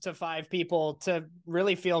give to 5 people to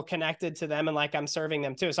really feel connected to them and like I'm serving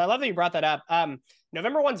them too. So I love that you brought that up.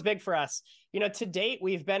 November 1's big for us. To date,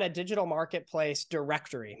 we've been a digital marketplace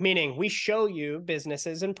directory, meaning we show you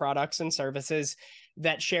businesses and products and services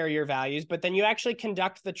that share your values, but then you actually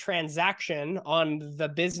conduct the transaction on the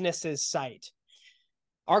business's site.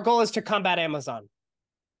 Our goal is to combat Amazon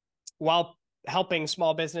while helping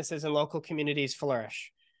small businesses and local communities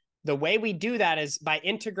flourish. The way we do that is by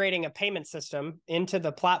integrating a payment system into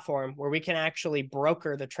the platform where we can actually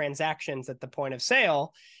broker the transactions at the point of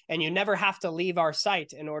sale, and you never have to leave our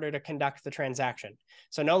site in order to conduct the transaction.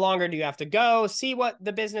 So no longer do you have to go see what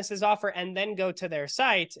the businesses offer and then go to their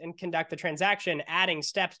site and conduct the transaction, adding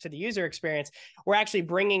steps to the user experience. We're actually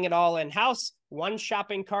bringing it all in-house, one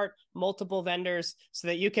shopping cart, multiple vendors, so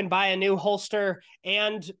that you can buy a new holster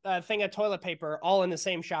and a thing of toilet paper all in the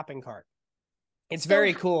same shopping cart. It's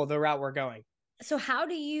very cool, the route we're going. So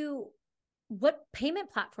what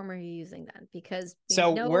payment platform are you using then? Because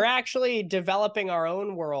we're actually developing our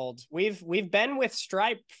own world. We've been with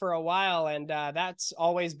Stripe for a while, and that's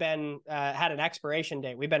always been had an expiration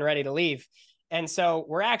date. We've been ready to leave. And so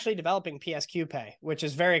we're actually developing PSQ Pay, which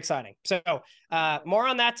is very exciting. So more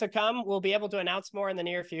on that to come. We'll be able to announce more in the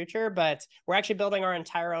near future, but we're actually building our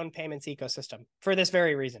entire own payments ecosystem for this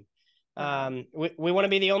very reason. We want to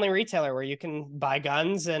be the only retailer where you can buy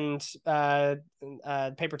guns and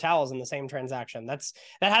paper towels in the same transaction. That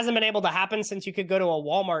hasn't been able to happen since you could go to a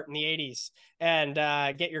Walmart in the 80s and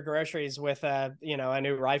get your groceries with a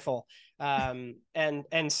new rifle.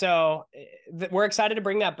 And so we're excited to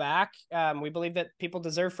bring that back. We believe that people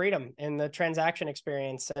deserve freedom in the transaction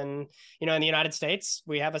experience. And, in the United States,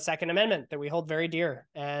 we have a Second Amendment that we hold very dear.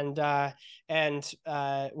 And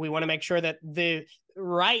we want to make sure that the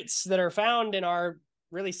rights that are found in our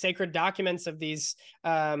really sacred documents of these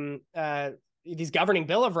governing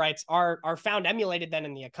Bill of Rights are found emulated then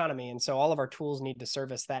in the economy. And so all of our tools need to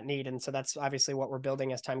service that need. And so that's obviously what we're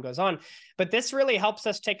building as time goes on. But this really helps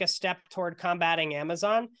us take a step toward combating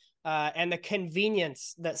Amazon and the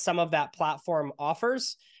convenience that some of that platform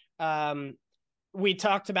offers. We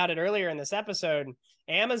talked about it earlier in this episode.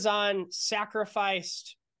 Amazon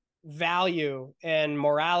sacrificed value and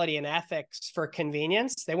morality and ethics for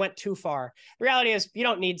convenience. They went too far. The reality is you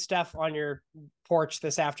don't need stuff on your porch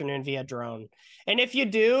this afternoon via drone. And if you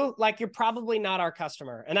do, you're probably not our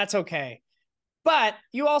customer, and that's okay. But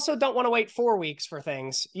you also don't want to wait 4 weeks for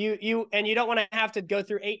things. You don't want to have to go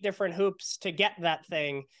through 8 different hoops to get that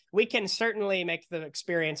thing. We can certainly make the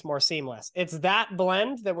experience more seamless. It's that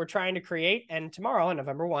blend that we're trying to create. And tomorrow, on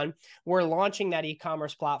November 1, we're launching that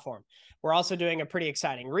e-commerce platform. We're also doing a pretty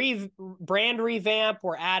exciting brand revamp.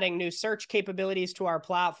 We're adding new search capabilities to our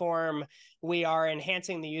platform. We are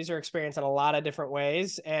enhancing the user experience in a lot of different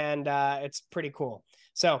ways, and it's pretty cool.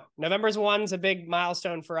 So November's 1's a big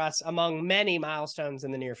milestone for us among many milestones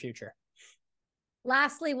in the near future.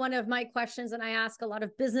 Lastly, one of my questions, and I ask a lot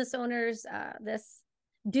of business owners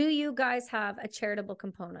do you guys have a charitable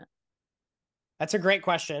component? That's a great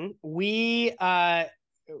question. We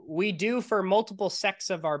do for multiple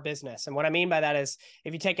sects of our business. And what I mean by that is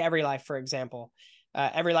if you take EveryLife, for example,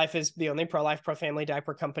 EveryLife is the only pro-life, pro-family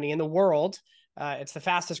diaper company in the world. It's the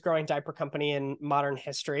fastest growing diaper company in modern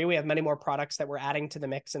history. We have many more products that we're adding to the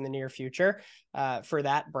mix in the near future for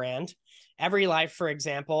that brand. EveryLife, for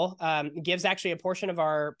example, gives actually a portion of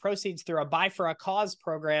our proceeds through a Buy for a Cause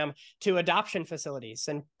program to adoption facilities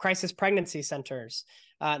and crisis pregnancy centers,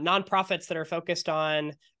 nonprofits that are focused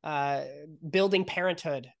on building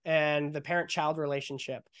parenthood and the parent-child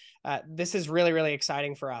relationship. This is really, really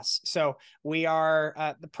exciting for us. So we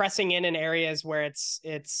are pressing in areas where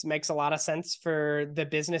it's makes a lot of sense for the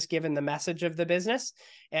business, given the message of the business.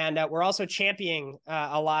 And we're also championing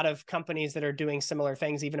a lot of companies that are doing similar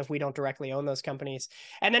things, even if we don't directly own those companies.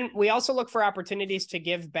 And then we also look for opportunities to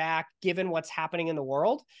give back, given what's happening in the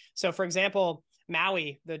world. So, for example,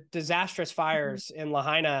 Maui, the disastrous fires in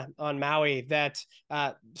Lahaina on Maui that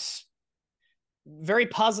very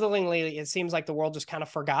puzzlingly, it seems like the world just kind of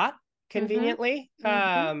forgot conveniently.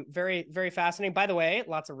 Very, very fascinating. By the way,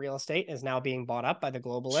 lots of real estate is now being bought up by the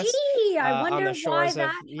globalists. Gee, I wonder on the shores why of,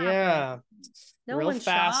 that happened. No real one's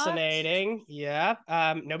fascinating. shocked. Yeah.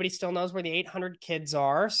 Nobody still knows where the 800 kids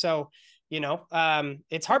are. So,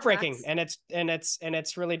 it's heartbreaking and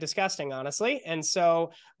it's really disgusting, honestly. And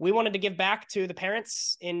so we wanted to give back to the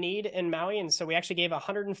parents in need in Maui. And so we actually gave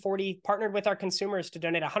partnered with our consumers to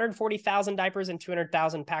donate 140,000 diapers and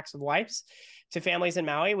 200,000 packs of wipes to families in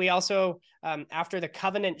Maui. We also, after the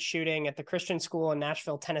Covenant shooting at the Christian school in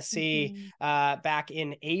Nashville, Tennessee, back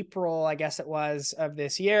in April, I guess it was, of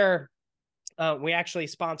this year, we actually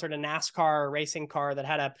sponsored a NASCAR racing car that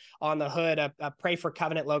had on the hood a Pray for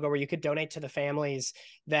Covenant logo where you could donate to the families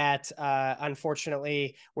that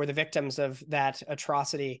unfortunately were the victims of that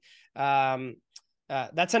atrocity.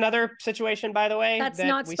 That's another situation, by the way,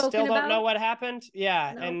 that we still don't know what happened.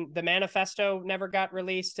 Yeah. No. And the manifesto never got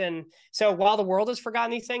released. And so while the world has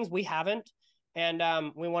forgotten these things, we haven't. And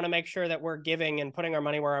we want to make sure that we're giving and putting our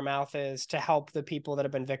money where our mouth is to help the people that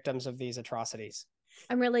have been victims of these atrocities.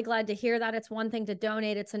 I'm really glad to hear that. It's one thing to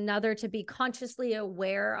donate. It's another to be consciously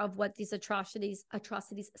aware of what these atrocities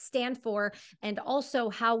stand for, and also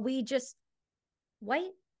how we just wipe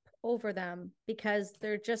over them because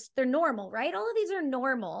they're normal, right? All of these are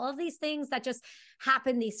normal. All of these things that just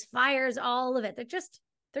happen, these fires, all of it,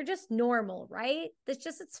 they're just normal, right?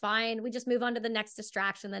 It's fine. We just move on to the next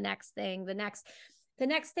distraction, the next thing, the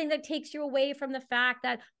next thing that takes you away from the fact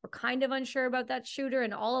that we're kind of unsure about that shooter,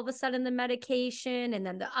 and all of a sudden the medication, and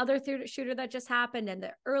then the other shooter that just happened, and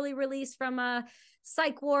the early release from a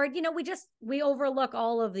psych ward. We overlook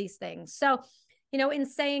all of these things. So, in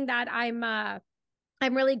saying that,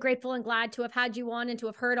 I'm really grateful and glad to have had you on and to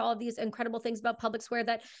have heard all of these incredible things about Public Square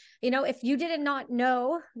that, if you did not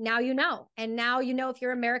know, now you know. And now if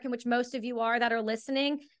you're American, which most of you are that are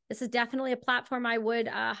listening, this is definitely a platform I would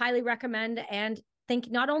highly recommend, and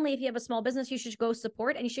think not only if you have a small business, you should go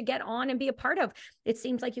support and you should get on and be a part of. It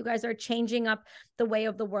seems like you guys are changing up the way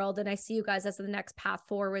of the world, and I see you guys as the next path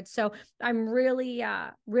forward. So I'm really,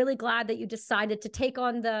 really glad that you decided to take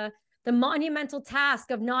on the monumental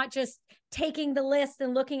task of not just taking the list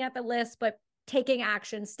and looking at the list, but taking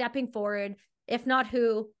action, stepping forward, if not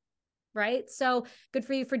who, right? So good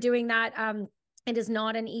for you for doing that. It is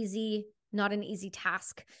not an easy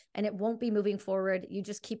task, and it won't be moving forward. You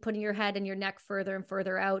just keep putting your head and your neck further and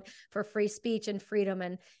further out for free speech and freedom.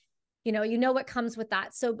 And, you know what comes with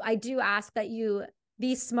that. So I do ask that you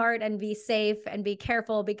be smart and be safe and be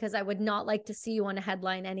careful, because I would not like to see you on a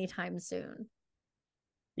headline anytime soon.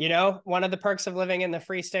 You know, one of the perks of living in the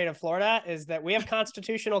free state of Florida is that we have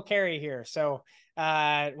constitutional carry here. So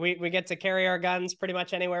we get to carry our guns pretty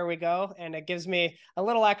much anywhere we go. And it gives me a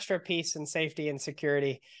little extra peace and safety and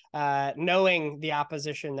security, knowing the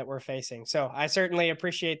opposition that we're facing. So I certainly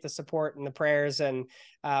appreciate the support and the prayers, and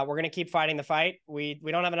we're going to keep fighting the fight. We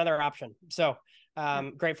don't have another option. So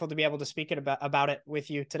grateful to be able to speak about it with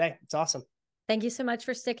you today. It's awesome. Thank you so much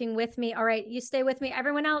for sticking with me. All right, you stay with me.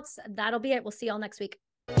 Everyone else, that'll be it. We'll see y'all next week.